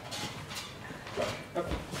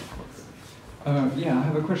 Yeah, I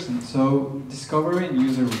have a question. So discovery and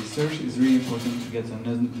user research is really important to get an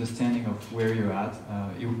understanding of where you're at.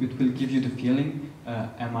 It will give you the feeling,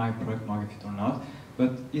 am I product market fit or not?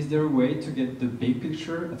 But is there a way to get the big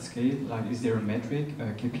picture at scale? Like, is there a metric,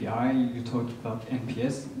 a KPI? You talked about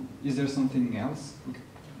NPS. Is there something else we could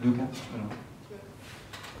look at? I don't know.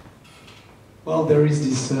 Well, there is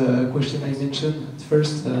this question I mentioned at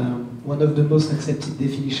first. One of the most accepted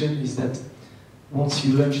definitions is that once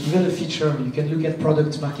you launch even a feature, you can look at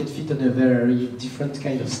product market fit on a very different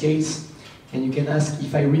kind of scales, and you can ask,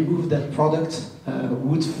 if I remove that product,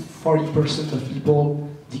 would 40% of people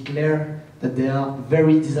declare that they are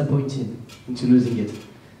very disappointed into losing it?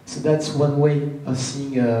 So that's one way of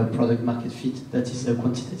seeing a product market fit that is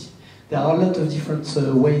quantitative. There are a lot of different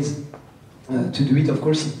ways to do it. Of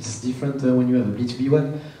course, it's different when you have a B2B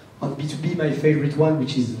one. On B2B, my favorite one,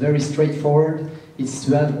 which is very straightforward, is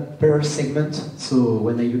to have per segment. So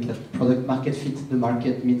when I look at product market fit, the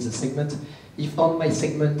market means a segment. If on my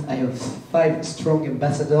segment I have 5 strong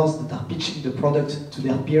ambassadors that are pitching the product to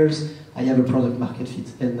their peers, I have a product market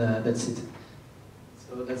fit, and that's it.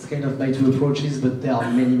 So that's kind of my 2 approaches, but there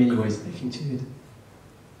are many, many ways, I think, to do it.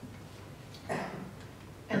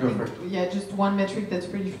 I think, yeah, just one metric that's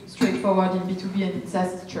pretty straightforward in B2B and in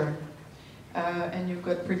SaaS is churn. And you've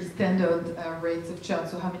got pretty standard rates of churn,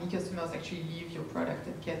 so how many customers actually leave your product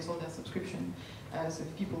and cancel their subscription. So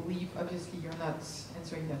if people leave, obviously you're not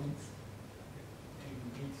answering their needs.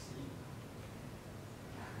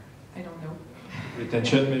 I don't know.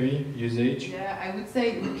 Retention, maybe? Usage? Yeah, I would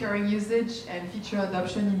say recurring usage and feature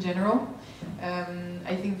adoption in general.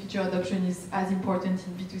 I think feature adoption is as important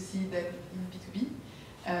in B2C than in B2B,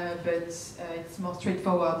 but it's more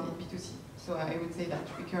straightforward in B2C. So I would say that,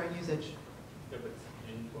 recurring usage. Yeah, but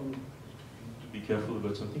you need to be careful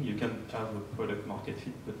about something. You can have a product market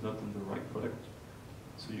fit, but not on the right product.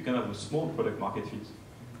 So you can have a small product market fit,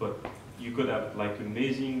 but you could have like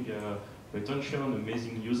amazing retention,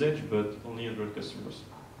 amazing usage, but only 100 customers.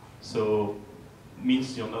 So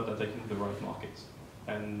means you're not attacking the right market.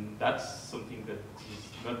 And that's something that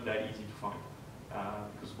is not that easy to find.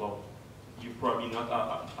 Because, well, you probably not,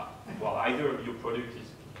 well, either your product is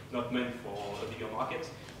not meant for a bigger market,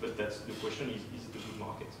 but that's the question is it a good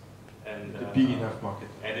market? And the big enough market.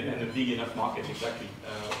 And a big enough market, exactly.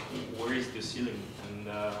 Where is the ceiling? And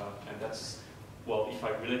that's, well, if I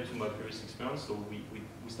relate to my previous experience, so we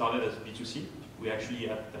started as B2C. We actually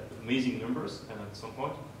had that amazing numbers, and at some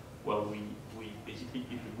point, well, we basically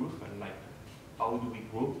hit the roof, and like, how do we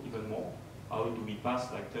grow even more? How do we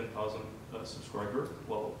pass like 10,000 subscribers?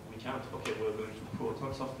 Well, we can't. Okay, we're going to pour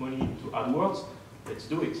tons of money into AdWords. Let's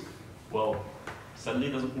do it. Well, sadly,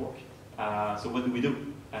 it doesn't work. So what do we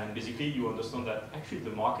do? And basically, you understand that actually the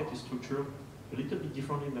market is structured a little bit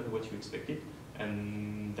differently than what you expected,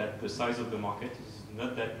 and that the size of the market is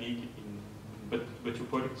not that big, but your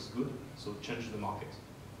product is good, so change the market.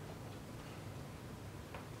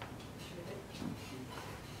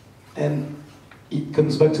 And it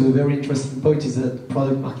comes back to a very interesting point, is that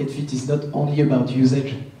product market fit is not only about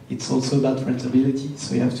usage, it's also about rentability.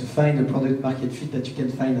 So you have to find a product market fit that you can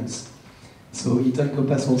finance. So it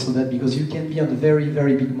encompasses also that, because you can be on the very,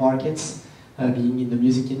 very big markets, being in the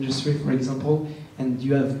music industry, for example, and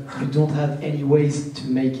you don't have any ways to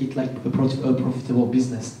make it like a profitable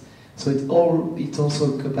business. So it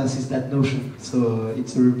also encompasses that notion. So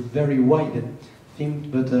it's a very wide thing,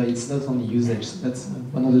 but it's not only usage. So that's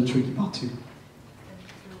one of the tricky part too.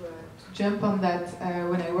 To jump on that,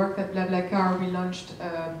 when I worked at BlaBlaCar, we launched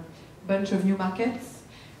a bunch of new markets.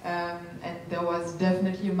 And there was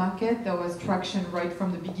definitely a market, there was traction right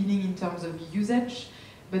from the beginning in terms of usage,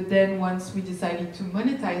 but then once we decided to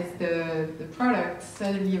monetize the product,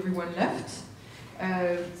 suddenly everyone left.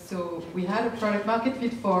 So we had a product market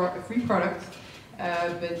fit for a free product,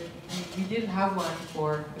 but we didn't have one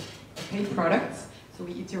for a paid product, so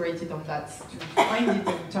we iterated on that to find it,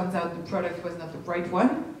 and it turns out the product was not the right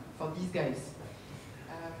one for these guys.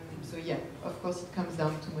 So yeah, of course it comes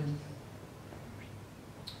down to money.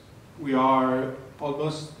 We are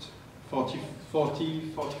almost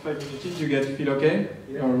 45 minutes in. Do you guys feel okay?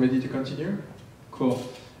 Yeah. Are ready to continue? Cool.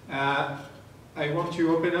 I want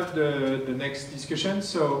to open up the next discussion.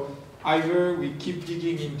 So either we keep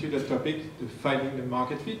digging into the topic, the finding the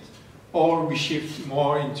market fit, or we shift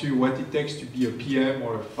more into what it takes to be a PM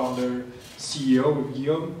or a founder, CEO with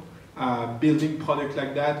Guillaume, building product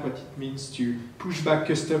like that, what it means to push back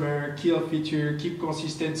customer, kill feature, keep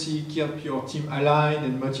consistency, keep your team aligned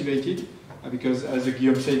and motivated. Because as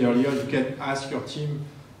Guillaume said earlier, you can ask your team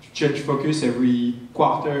to change focus every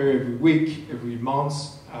quarter, every week, every month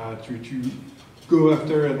to go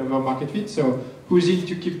after another market fit. So who's in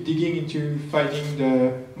to keep digging into finding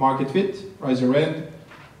the market fit? Raise your hand.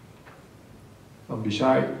 Don't be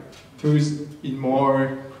shy. Who's in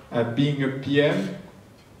more being a PM?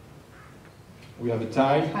 We have a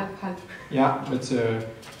tie. Half. Yeah, but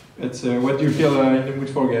what do you feel in the mood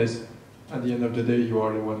for, guys? At the end of the day, you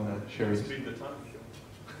are the one sharing. Split the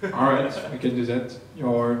time. All right, we can do that.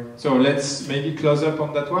 So let's maybe close up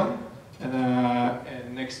on that one,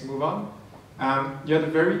 and next move on. You had a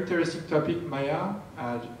very interesting topic, Maya,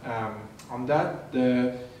 on that.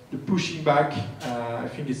 The pushing back, I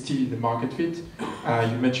think it's still in the market fit.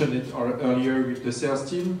 You mentioned it earlier with the sales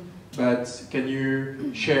team. But can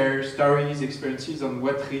you share stories, experiences on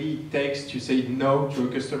what really it takes to say no to a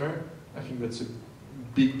customer? I think that's a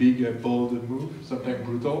big, bold move, sometimes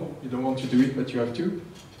brutal. You don't want to do it, but you have to.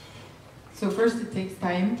 So first, it takes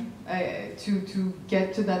time to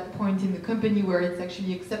get to that point in the company where it's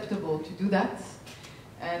actually acceptable to do that,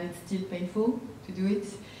 and it's still painful to do it.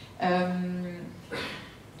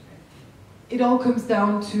 It all comes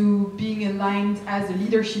down to being aligned as a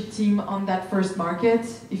leadership team on that first market.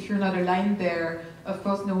 If you're not aligned there, of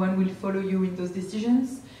course, no one will follow you in those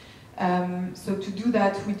decisions. So to do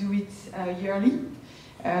that, we do it yearly.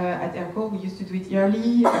 At Airco, we used to do it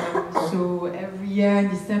yearly. So every year in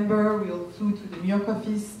December, we all flew to the New York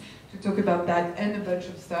office to talk about that and a bunch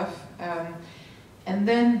of stuff. And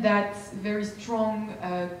then that very strong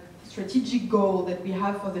strategic goal that we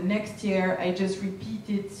have for the next year, I just repeat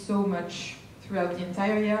it so much throughout the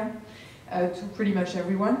entire year to pretty much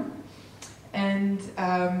everyone. And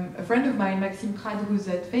a friend of mine, Maxime Prad, who's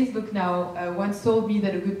at Facebook now, once told me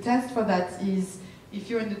that a good test for that is if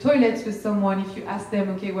you're in the toilets with someone, if you ask them,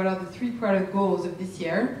 okay, what are the 3 product goals of this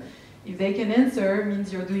year? If they can answer, it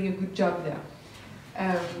means you're doing a good job there.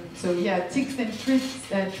 So yeah, tips and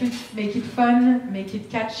tricks make it fun, make it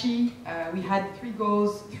catchy. We had 3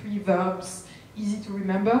 goals, 3 verbs, easy to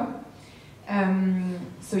remember.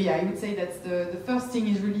 So yeah, I would say that's the first thing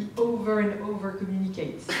is really over and over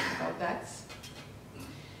communicate about that.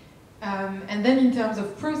 And then in terms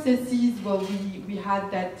of processes, well, we had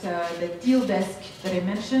that deal desk that I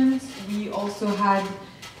mentioned. We also had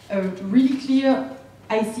a really clear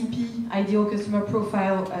ICP, ideal customer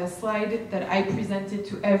profile slide that I presented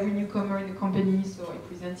to every newcomer in the company. So I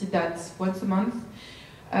presented that once a month.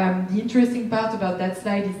 The interesting part about that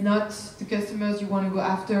slide is not the customers you want to go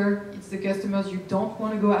after, it's the customers you don't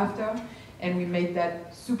want to go after. And we made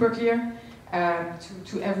that super clear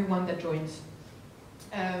to everyone that joins.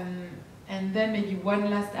 And then maybe one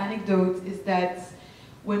last anecdote is that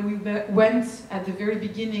when we went at the very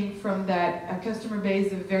beginning from that customer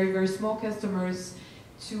base of very, very small customers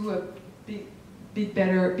to a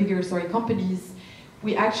bigger companies,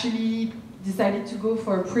 we actually decided to go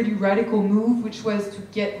for a pretty radical move, which was to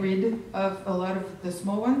get rid of a lot of the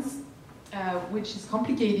small ones, which is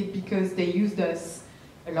complicated because they used us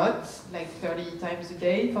a lot, like 30 times a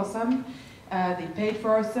day for some. They paid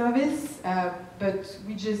for our service, but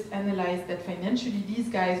we just analyzed that financially these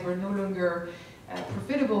guys were no longer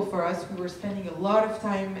profitable for us. We were spending a lot of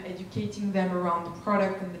time educating them around the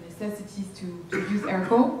product and the necessities to use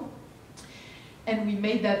Airco. And we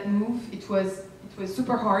made that move. It was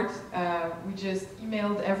super hard. We just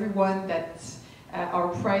emailed everyone that our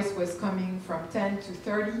price was coming from 10 to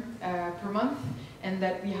 30 per month, and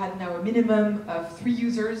that we had now a minimum of 3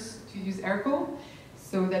 users to use Airco.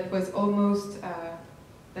 So that was almost,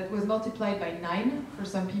 that was multiplied by 9 for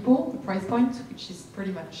some people, the price point, which is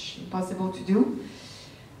pretty much impossible to do.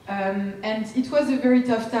 And it was a very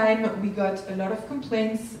tough time. We got a lot of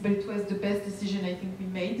complaints, but it was the best decision I think we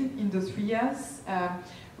made in those 3 years.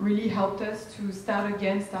 Really helped us to start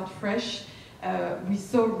again, start fresh. We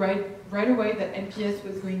saw right away that NPS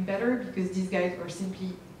was going better because these guys were simply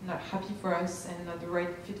not happy for us and not the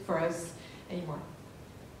right fit for us anymore.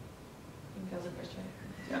 I think there's a question.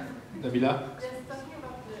 Yeah. Nabila? Yes, talking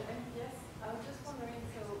about the NPS, I was just wondering,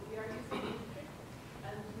 so we are using Videdressing,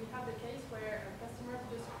 and we have the case where a customer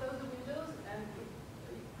just close the windows and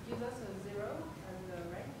it gives us a 0 as a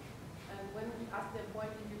rank, and when we ask them why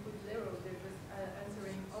did you put 0, they're just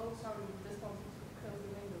answering, oh sorry, we just wanted to close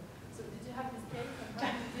the window. So did you have this case, and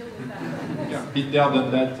how do you deal with that? Yeah, been there, done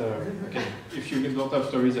that. Okay, if you don't have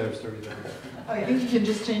stories, I have stories. Oh, I think you can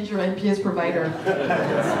just change your NPS provider.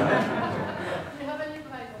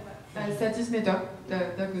 Satismeter,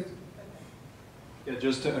 they're good. Yeah,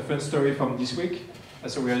 just a fun story from this week.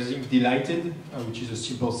 So we are using Delighted, which is a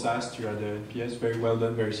simple SaaS to add the NPS, very well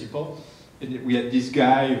done, very simple. And we had this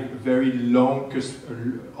guy, very long,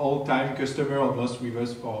 all-time customer, almost with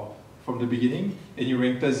us from the beginning, and he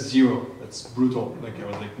ranked us 0. That's brutal. Like I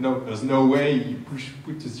was like, no, there's no way you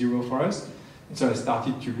put a 0 for us. And so I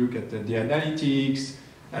started to look at the analytics,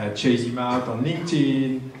 chase him out on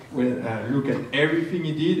LinkedIn, look at everything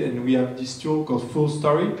he did, and we have this tool called Full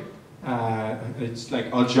Story. It's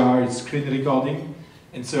like Hotjar, it's screen recording.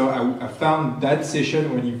 And so I found that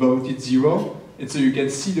session when he voted 0. And so you can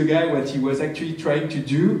see the guy, what he was actually trying to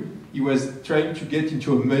do. He was trying to get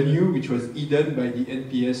into a menu which was hidden by the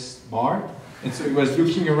NPS bar. And so he was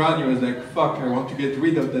looking around, he was like, fuck, I want to get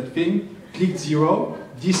rid of that thing. Click 0,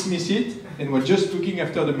 dismiss it, and was just looking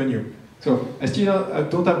after the menu. So I still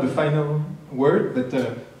don't have the final word, but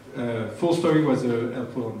Full Story was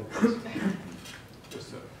helpful on that.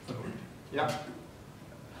 Just yeah.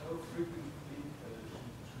 How frequently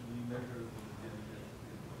should we measure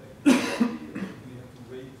the NPS? Do we have to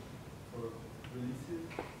wait for releases?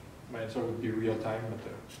 My answer would be real time, but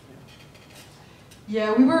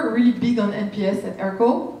yeah, we were really big on NPS at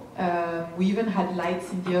Airco. We even had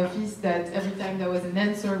lights in the office that every time there was an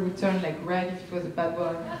answer would turn like red if it was a bad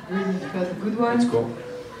one, green if it was a good one. That's cool.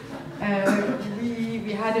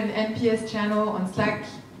 We had an NPS channel on Slack.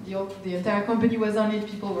 The entire company was on it.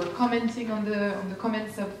 People were commenting on the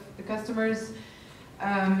comments of the customers.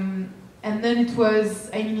 And then it was,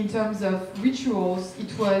 I mean, in terms of rituals,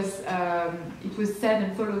 it was said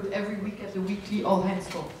and followed every week at the weekly all hands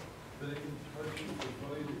call. But how do you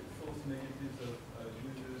avoid false negatives of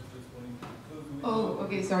users just wanting to close the window? Oh,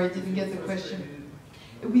 okay, sorry, I didn't get the question.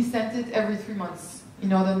 We sent it every 3 months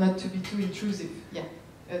in order not to be too intrusive, yeah,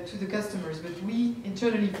 to the customers, but we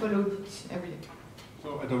internally followed it every day.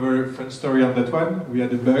 So another fun story on that one, we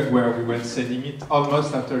had a bug where we went sending it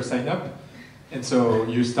almost after sign up. And so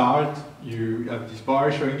you have this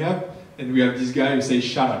bar showing up, and we have this guy who says,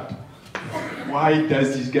 shut up. Why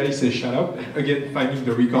does this guy say shut up? And again, finding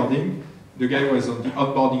the recording, the guy was on the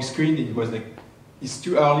onboarding screen, and he was like, it's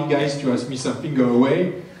too early, guys, to ask me something, go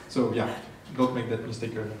away. So yeah, don't make that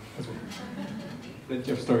mistake as well.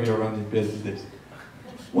 Plenty of story around NPS these days.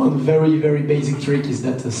 One very, very basic trick is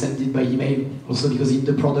that send it by email. Also because in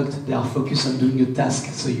the product, they are focused on doing a task,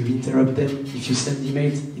 so you interrupt them. If you send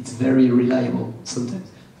emails, it's very reliable sometimes.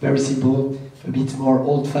 Very simple, a bit more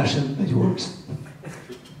old-fashioned, but it works.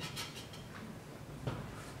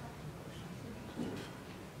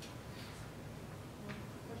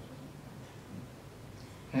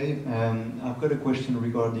 Hey, I've got a question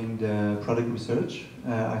regarding the product research.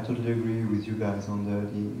 I totally agree with you guys on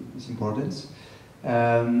its importance.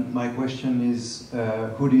 My question is,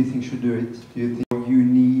 who do you think should do it? Do you think you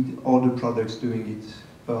need all the products doing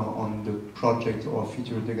it on the project or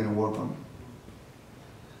feature they're going to work on?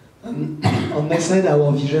 On my side,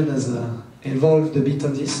 our vision has evolved a bit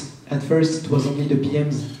on this. At first, it was only the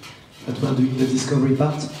PMs that were doing the discovery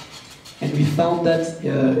part. And we found that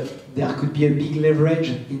there could be a big leverage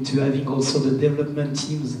into having also the development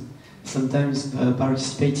teams sometimes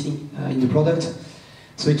participating in the product.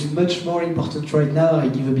 So it's much more important right now. I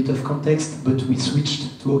give a bit of context, but we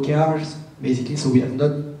switched to OKRs, basically, so we have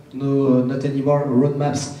not anymore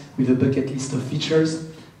roadmaps with a bucket list of features.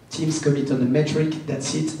 Teams commit on a metric,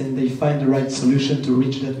 that's it, and they find the right solution to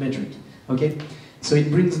reach that metric. Okay? So it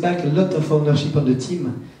brings back a lot of ownership on the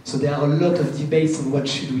team. So there are a lot of debates on what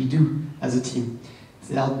should we do as a team.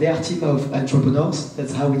 They are their team of entrepreneurs,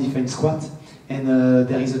 that's how we define squad. And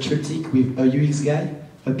there is a triptych with a UX guy,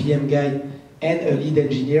 a PM guy, and a lead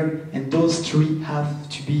engineer, and those three have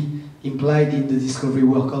to be implied in the discovery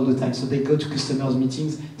work all the time. So they go to customers'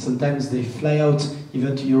 meetings, sometimes they fly out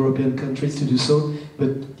even to European countries to do so, but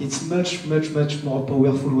it's much more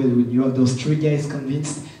powerful when you have those three guys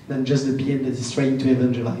convinced than just the PM that is trying to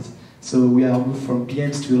evangelize. So we are moved from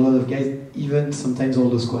PMs to a lot of guys, even sometimes all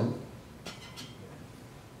the squad.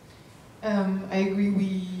 I agree,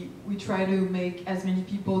 we try to make as many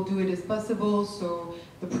people do it as possible, so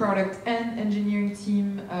the product and engineering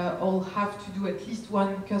team all have to do at least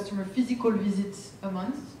one customer physical visit a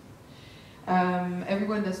month.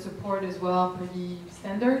 Everyone does support as well, pretty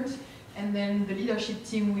standard. And then the leadership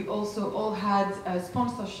team, we also all had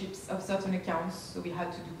sponsorships of certain accounts, so we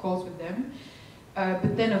had to do calls with them.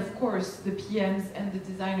 But then, of course, the PMs and the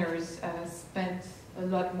designers spent a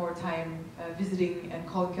lot more time visiting and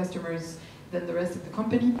calling customers than the rest of the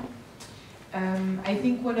company. I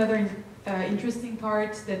think one other interesting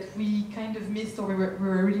part that we kind of missed, or we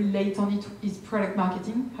were really late on it, is product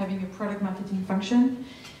marketing, having a product marketing function.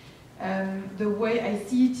 The way I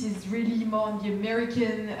see it is really more on the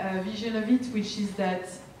American vision of it, which is that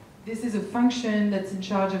this is a function that's in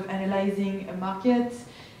charge of analyzing a market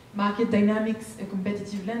dynamics, a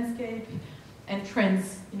competitive landscape, and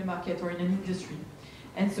trends in a market or in an industry.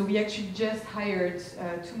 And so we actually just hired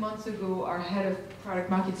 2 months ago our head of product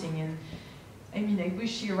marketing, and I mean, I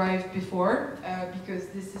wish she arrived before because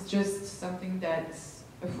this is just something that's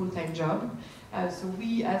a full-time job. So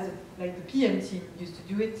we, as like the PM team, used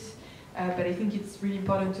to do it, but I think it's really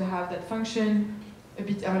important to have that function a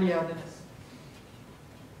bit earlier than us.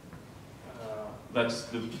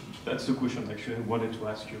 That's the question actually I wanted to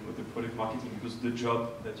ask you about the product marketing, because the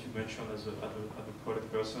job that you mentioned as a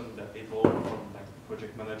product person that evolved from like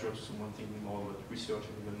project manager to someone thinking more about research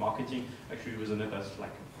and even marketing actually resonate as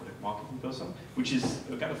like a product marketing person, which is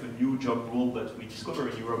a kind of a new job role that we discover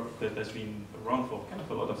in Europe that has been around for kind of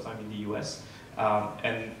a lot of time in the US.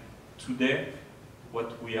 And today,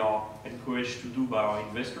 what we are encouraged to do by our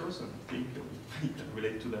investors, and I think we can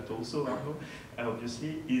relate to that also,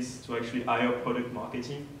 obviously, is to actually hire product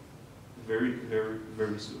marketing very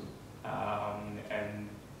soon. And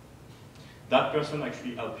that person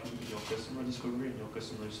actually helps you in your customer discovery and your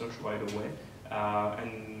customer research right away.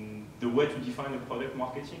 And the way to define a product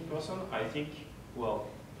marketing person, I think, well,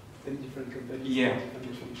 very different companies. Yeah.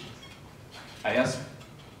 I asked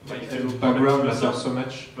my fellow background matters so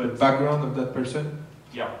much, but the background of that person.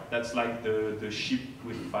 Yeah, that's like the ship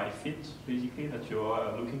with 5 feet, basically, that you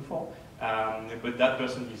are looking for. But that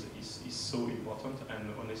person is so important,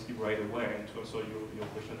 and honestly, right away, and to answer your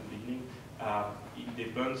question at the beginning, it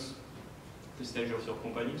depends the stage of your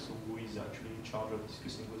company, so who is actually in charge of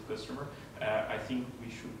discussing with customer. I think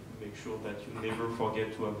we should make sure that you never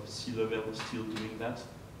forget to have C-level still doing that.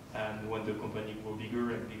 And when the company grows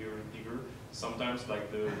bigger and bigger and bigger, sometimes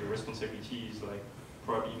like the responsibility is like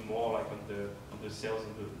probably more like on the sales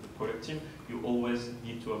and the product team. You always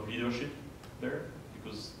need to have leadership there,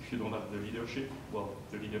 because if you don't have the leadership, well,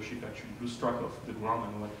 the leadership actually lose track of the ground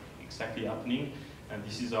and what exactly happening, and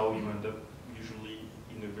this is how you end up usually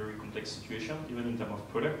in a very complex situation, even in terms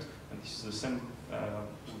of product. And this is the same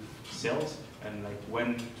with sales, and like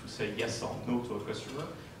when to say yes or no to a customer.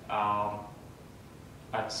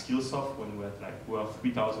 At Skillsoft, when we were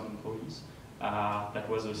 3,000 employees, that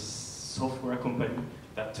was a software company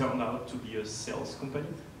that turned out to be a sales company.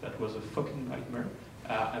 That was a fucking nightmare.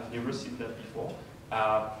 I've never seen that before.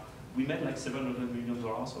 We made like $700 million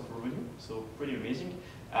of revenue, so pretty amazing.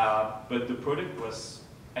 But the product was,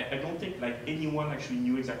 I don't think like anyone actually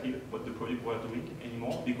knew exactly what the product were doing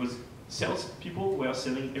anymore, because sales people were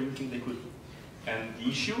selling everything they could. And the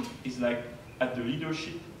issue is like, at the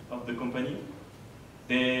leadership of the company,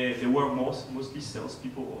 they were mostly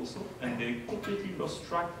salespeople also, and they completely lost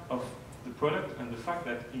track of the product and the fact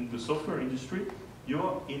that in the software industry,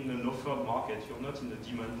 you're in an offer market, you're not in the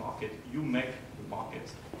demand market. You make the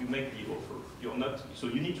market, you make the offer. You're not, so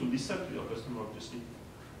you need to listen to your customer, obviously,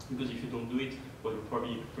 because if you don't do it, well, you're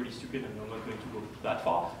probably pretty stupid and you're not going to go that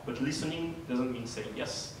far. But listening doesn't mean saying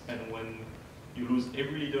yes. And when you lose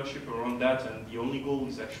every leadership around that, and the only goal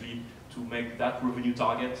is actually to make that revenue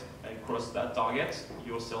target and cross that target,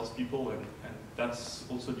 your salespeople, and that's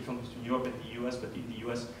also different between Europe and the US, but in the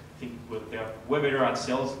US, I think they're way better at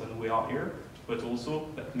sales than we are here. But also,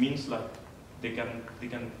 that means like they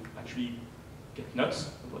can actually get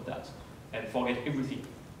nuts about that and forget everything.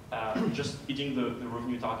 Just hitting the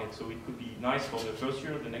revenue target. So it could be nice for the first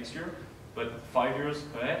year, the next year, but 5 years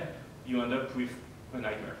ahead, you end up with a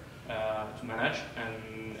nightmare to manage.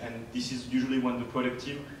 And this is usually when the product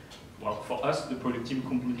team, well, for us, the product team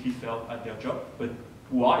completely failed at their job. But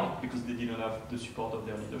why? Because they didn't have the support of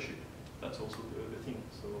their leadership. That's also the thing.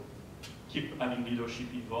 So keep having leadership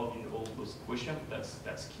involved in all those questions.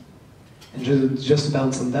 That's key. And just to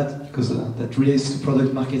bounce on that, because that relates to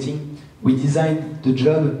product marketing, we designed the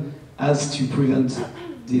job as to prevent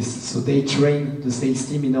this. So they train the sales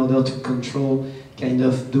team in order to control kind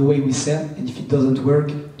of the way we sell, and if it doesn't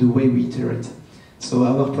work, the way we iterate. So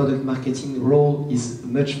our product marketing role is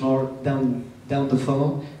much more down the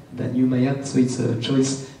funnel than you may have. So it's a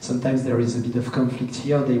choice. Sometimes there is a bit of conflict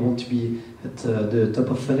here. They want to be at the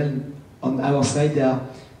top of funnel. On our side, they are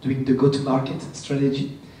doing the go-to-market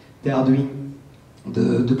strategy. They are doing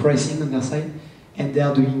the pricing on their side, and they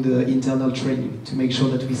are doing the internal training to make sure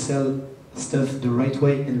that we sell stuff the right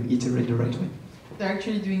way and we iterate the right way. They're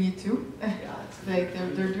actually doing it too. Like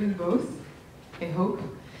they're doing both, I hope.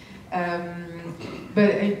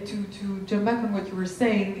 But to jump back on what you were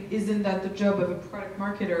saying, isn't that the job of a product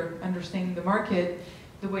marketer, understanding the market?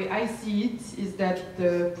 The way I see it is that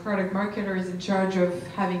the product marketer is in charge of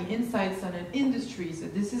having insights on an industry. So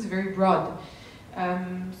this is very broad.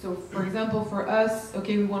 So for example, for us,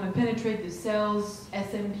 okay, we want to penetrate the sales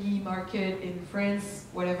SMB market in France,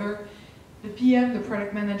 whatever. The PM, the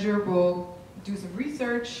product manager, will do some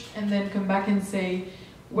research and then come back and say,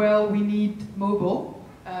 well, we need mobile.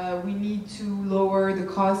 We need to lower the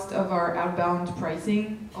cost of our outbound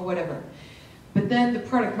pricing or whatever. But then the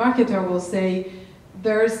product marketer will say,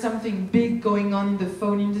 there's something big going on in the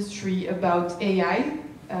phone industry about AI,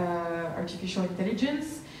 artificial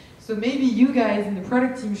intelligence. So maybe you guys in the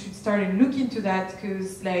product team should start and look into that,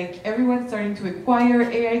 because like everyone's starting to acquire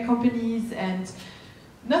AI companies and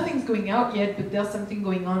nothing's going out yet, but there's something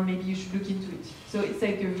going on, maybe you should look into it. So it's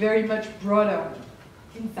like a very much broader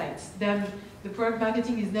insight. Then the product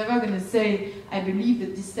marketing is never going to say, I believe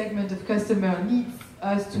that this segment of customer needs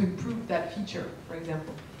us to improve that feature, for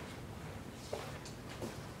example.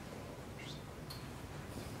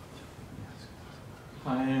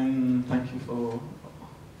 Hi, and thank you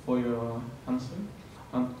for your answer.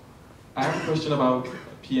 I have a question about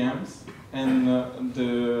PMs and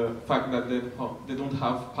the fact that they don't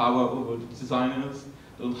have power over the designers,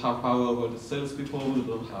 don't have power over the salespeople, they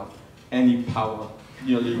don't have any power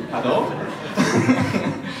nearly at all.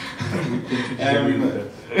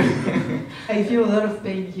 I feel a lot of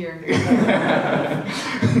pain here.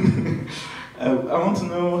 I want to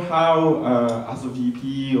know how, as a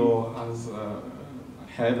VP or as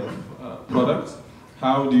head of product,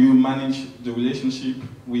 how do you manage the relationship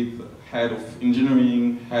with head of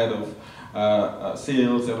engineering, head of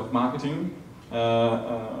sales, head of marketing,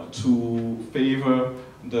 to favor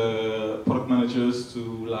the product managers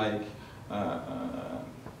to like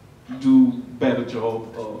do better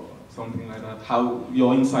job or something like that? How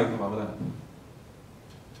your insight about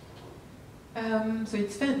that? So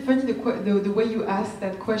it's funny the way you ask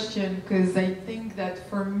that question, because I think that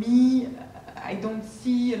for me, I don't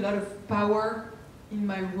see a lot of power in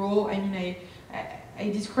my role. I mean, I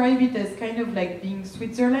describe it as kind of like being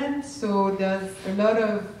Switzerland. So there's a lot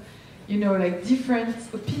of, you know, like different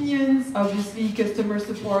opinions. Obviously, customer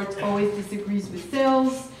support always disagrees with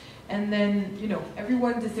sales. And then, you know,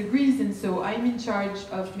 everyone disagrees. And so I'm in charge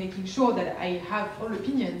of making sure that I have all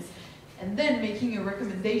opinions and then making a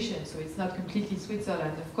recommendation. So it's not completely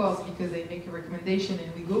Switzerland, of course, because I make a recommendation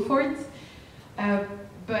and we go for it.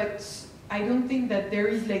 But I don't think that there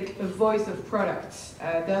is like a voice of product.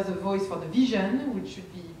 There's a voice for the vision, which should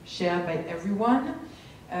be shared by everyone,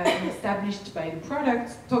 and established by the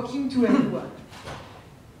product, talking to everyone.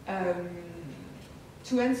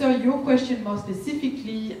 To answer your question more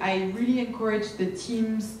specifically, I really encourage the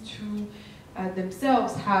teams to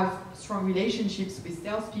themselves have strong relationships with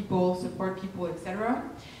salespeople, support people, etc.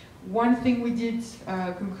 One thing we did,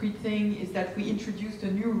 concrete thing, is that we introduced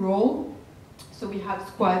a new role. So we have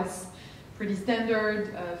squads, pretty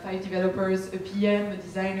standard, 5 developers, a PM, a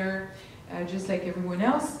designer, just like everyone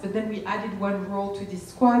else. But then we added one role to this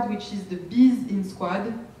squad, which is the Biz in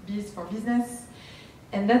squad, Biz for business.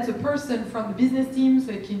 And that's a person from the business team,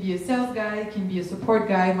 so it can be a sales guy, it can be a support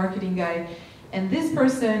guy, marketing guy. And this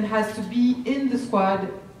person has to be in the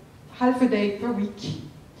squad half a day per week.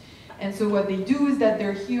 And so what they do is that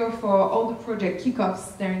they're here for all the project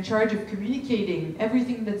kickoffs. They're in charge of communicating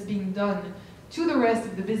everything that's being done to the rest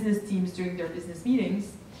of the business teams during their business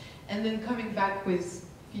meetings, and then coming back with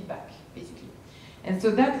feedback, basically. And so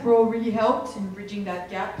that role really helped in bridging that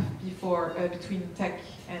gap between tech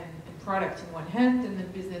and product in one hand, and then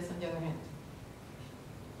business on the other hand.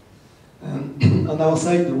 On our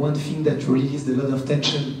side, the one thing that released a lot of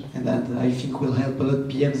tension, and that I think will help a lot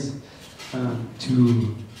PMs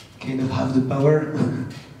to kind of have the power,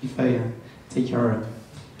 if I take your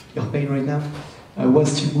pain right now,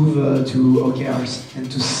 was to move to OKRs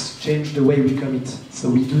and to change the way we commit. So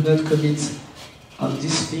we do not commit on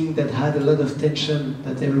this thing that had a lot of tension,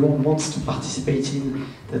 that everyone wants to participate in,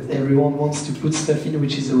 that everyone wants to put stuff in,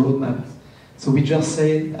 which is a roadmap. So we just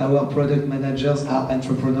say our product managers are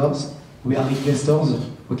entrepreneurs, we are investors,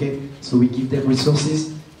 okay? So we give them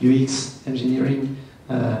resources, UX, engineering,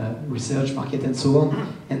 research, market, and so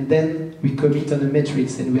on. And then we commit on the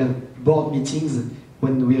metrics, and we have board meetings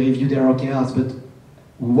when we review their OKRs. But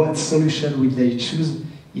what solution will they choose?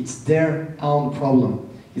 It's their own problem.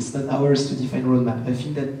 It's not ours to define roadmap. I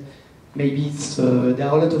think that maybe there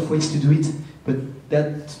are a lot of ways to do it, but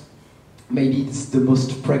that maybe it's the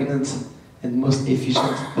most pregnant and most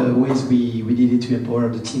efficient ways we did it to empower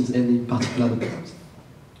the teams, and in particular the PMs.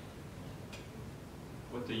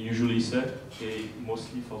 What they usually say,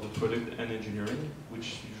 mostly for the product and engineering,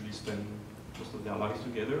 which usually spend most of their lives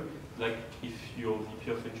together, like if you're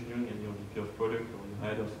VP of engineering and you're VP of product or you're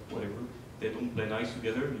head of whatever, they don't play nice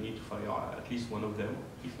together, you need to fire at least one of them,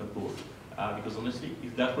 if not both. Because honestly,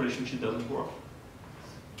 if that relationship doesn't work,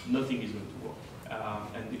 nothing is going to work.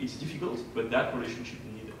 And it's difficult, but that relationship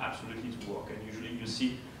needs absolutely to work. And usually you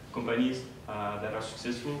see companies that are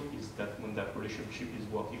successful is that when that relationship is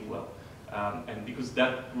working well. And because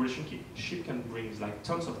that relationship can bring like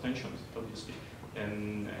tons of tensions, obviously.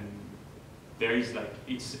 And there is like,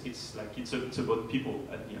 it's about people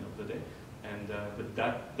at the end of the day. And but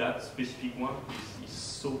that specific one is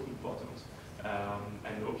so important,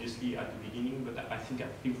 and obviously at the beginning, but I think at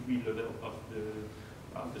every level of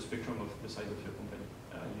the spectrum of the size of your company,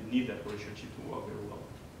 you need that relationship to work very well.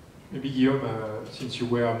 Maybe Guillaume, since you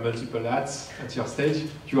wear multiple hats at your stage,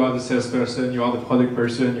 you are the salesperson, you are the product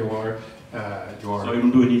person, you are. So I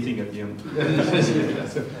don't do anything at the end.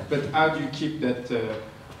 But how do you keep that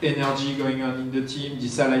energy going on in the team,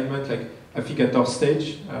 this alignment? Like, I think at our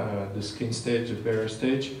stage, the screen stage, the bearer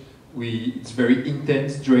stage, it's very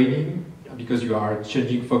intense, draining, because you are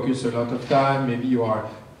changing focus a lot of time. Maybe you are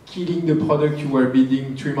killing the product you were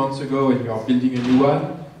building 3 months ago and you are building a new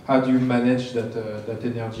one. How do you manage that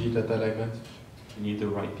energy, that alignment? You need the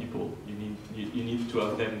right people. You need to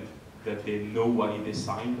have them that they know why they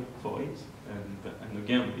signed for it. And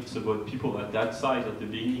again, it's about people at that size at the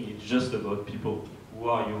beginning. It's just about people. Who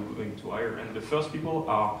are you going to hire? And the first people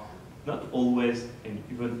are not always, and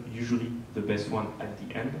even usually, the best one at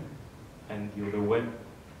the end, and the other way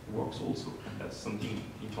works also, and that's something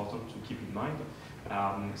important to keep in mind.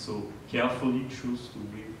 So carefully choose to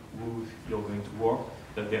be who you're going to work,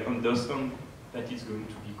 that they understand that it's going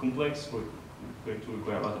to be complex, going to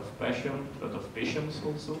require a lot of passion, a lot of patience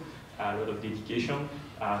also, a lot of dedication.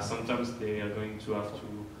 Sometimes they are going to have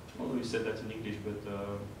to, although you said that in English, but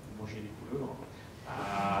manger les couleurs.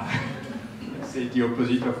 Say the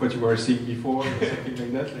opposite of what you were saying before, or something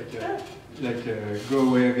like that, go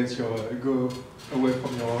away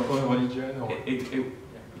from your own religion. Or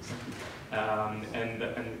exactly.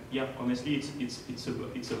 And yeah, honestly, it's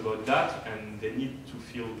about that, and they need to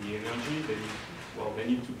feel the energy. They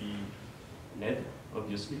need to be led,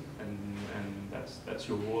 obviously, and that's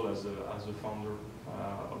your role as a founder,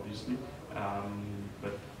 obviously.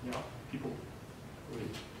 But yeah, people. Really.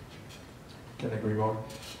 Can agree more.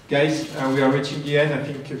 Guys, we are reaching the end. I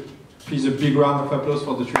think, please, a big round of applause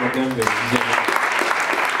for the 3 of them.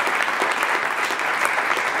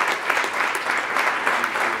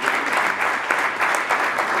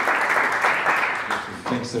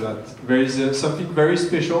 Thanks a lot. There is something very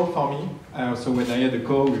special for me. So when I had a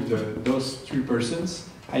call with those 3 persons,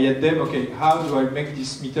 I had them, okay, how do I make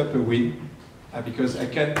this meetup a win? Because I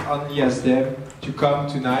can only ask them to come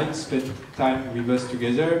tonight, spend time with us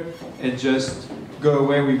together, and just go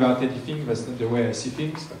away without anything. That's not the way I see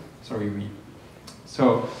things. Sorry, we.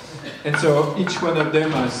 So each one of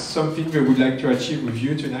them has something they would like to achieve with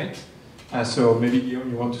you tonight. So maybe Guillaume,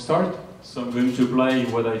 you want to start? So I'm going to apply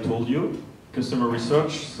what I told you, customer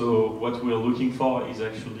research. So what we're looking for is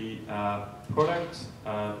actually product,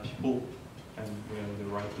 people, and we're in the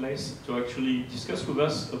right place to actually discuss with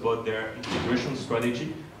us about their integration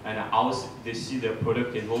strategy and how they see their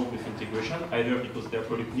product evolve with integration, either because their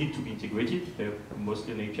product needs to be integrated, they're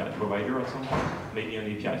mostly an API provider at some point, maybe an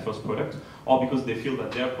API first product, or because they feel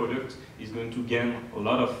that their product is going to gain a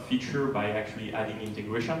lot of feature by actually adding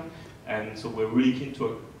integration. And so we're really keen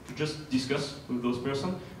to just discuss with those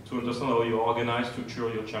persons to understand how you organize, structure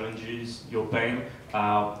your challenges, your pain,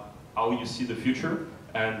 how you see the future,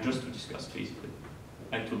 and just to discuss basically,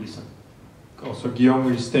 and to listen. Cool. So Guillaume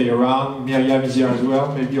will stay around. Miriam is here as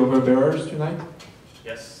well. Maybe overbearers tonight?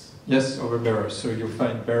 Yes. Yes, overbearers. So you'll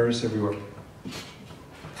find bearers everywhere.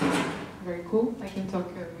 Very cool. I can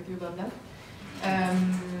talk with you about that.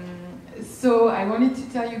 So I wanted to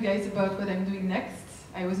tell you guys about what I'm doing next.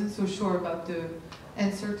 I wasn't so sure about the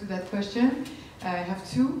answer to that question. I have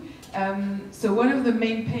two. So one of the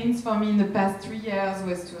main pains for me in the past 3 years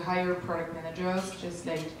was to hire product managers, just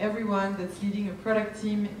like everyone that's leading a product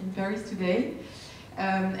team in Paris today.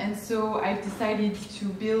 And so I've decided to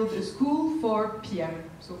build a school for PM,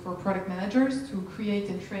 so for product managers, to create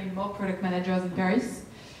and train more product managers in Paris.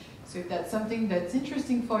 So if that's something that's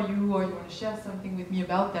interesting for you, or you want to share something with me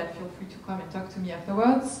about that, feel free to come and talk to me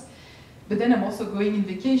afterwards. But then I'm also going in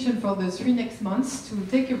vacation for the 3 next months to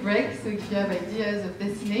take a break, so if you have ideas of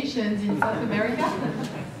destinations in South America,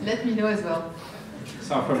 let me know as well.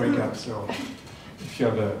 South America, so if you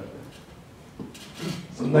have a...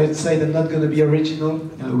 So on my side, I'm not going to be original.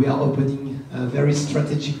 We are opening a very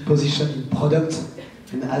strategic position in product.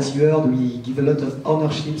 And as you heard, we give a lot of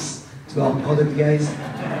ownerships to our product guys.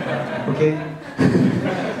 Okay?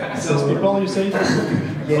 Those people, you say?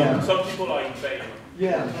 Yeah. Some people are in pain.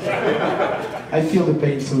 Yeah, I feel the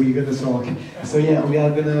pain, so we're gonna talk. So yeah, we are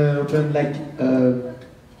gonna open like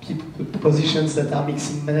positions that are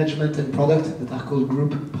mixing management and product, that are called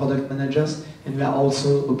group product managers, and we are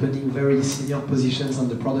also opening very senior positions on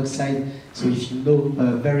the product side. So if you know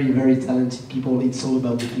very, very talented people, it's all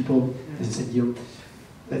about the people. As I said, you,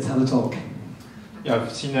 let's have a talk. Yeah,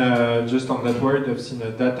 I've seen, just on that word, I've seen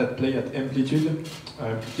that at play at Amplitude.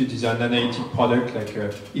 Amplitude is an analytic product like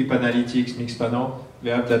IP Analytics, Mixpanel. They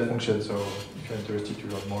have that function, so if you're interested to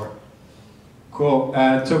learn more. Cool.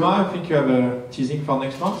 Thomas, I think you have a teasing for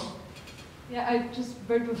next month? Yeah,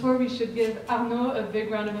 but before we should give Arnaud a big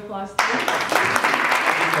round of applause.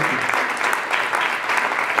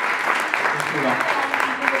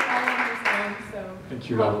 Thank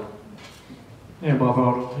you, Lau. Yeah,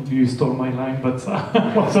 bravo, you stole my line, but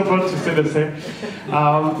I was about to say the same.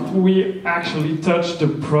 We actually touched the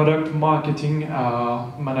product marketing,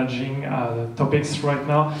 managing topics right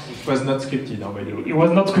now. It was not scripted, by the way. It was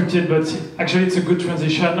not scripted, but actually it's a good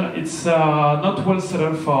transition. It's not well set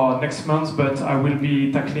up for next month, but I will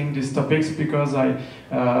be tackling these topics because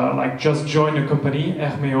I just joined a company,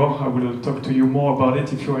 Hermeo. I will talk to you more about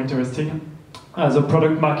it if you're interested. As a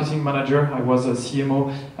product marketing manager, I was a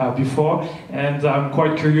CMO before, and I'm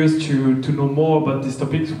quite curious to know more about this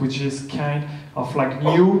topic, which is kind of like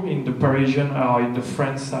new in the Parisian or in the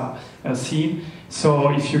French scene.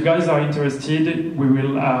 So if you guys are interested, we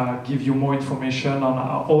will give you more information on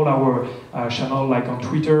all our channels, like on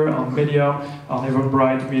Twitter, on Medium, on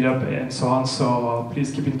Eventbrite, Meetup, and so on. So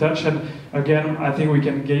please keep in touch. And again, I think we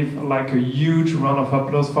can give like a huge round of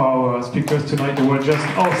applause for our speakers tonight. They were just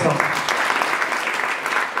awesome.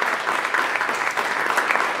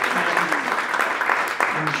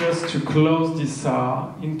 Just to close this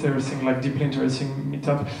deeply interesting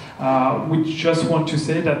meetup, we just want to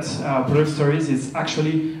say that ProductStories is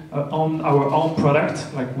actually on our own product.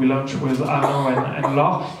 Like we launched with Arnaud and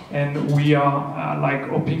Laure, and we are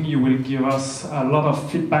hoping you will give us a lot of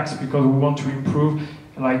feedbacks because we want to improve,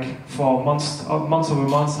 for months over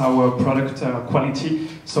months, our product quality.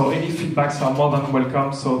 So any feedbacks are more than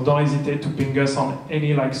welcome. So don't hesitate to ping us on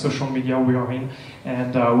any social media we are in,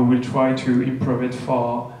 and we will try to improve it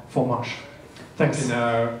for March. Thanks.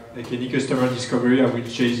 And like any customer discovery, I will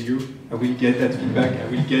chase you. I will get that feedback. I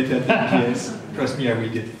will get that NPS. Trust me, I will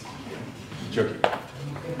get it. Joking.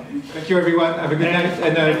 Thank you, everyone. Have a good night,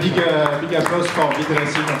 and a big applause for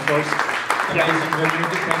Videdressing, of course. Amazing venue.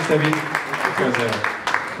 Thanks, David. It was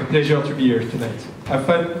a pleasure to be here tonight. Have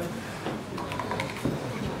fun.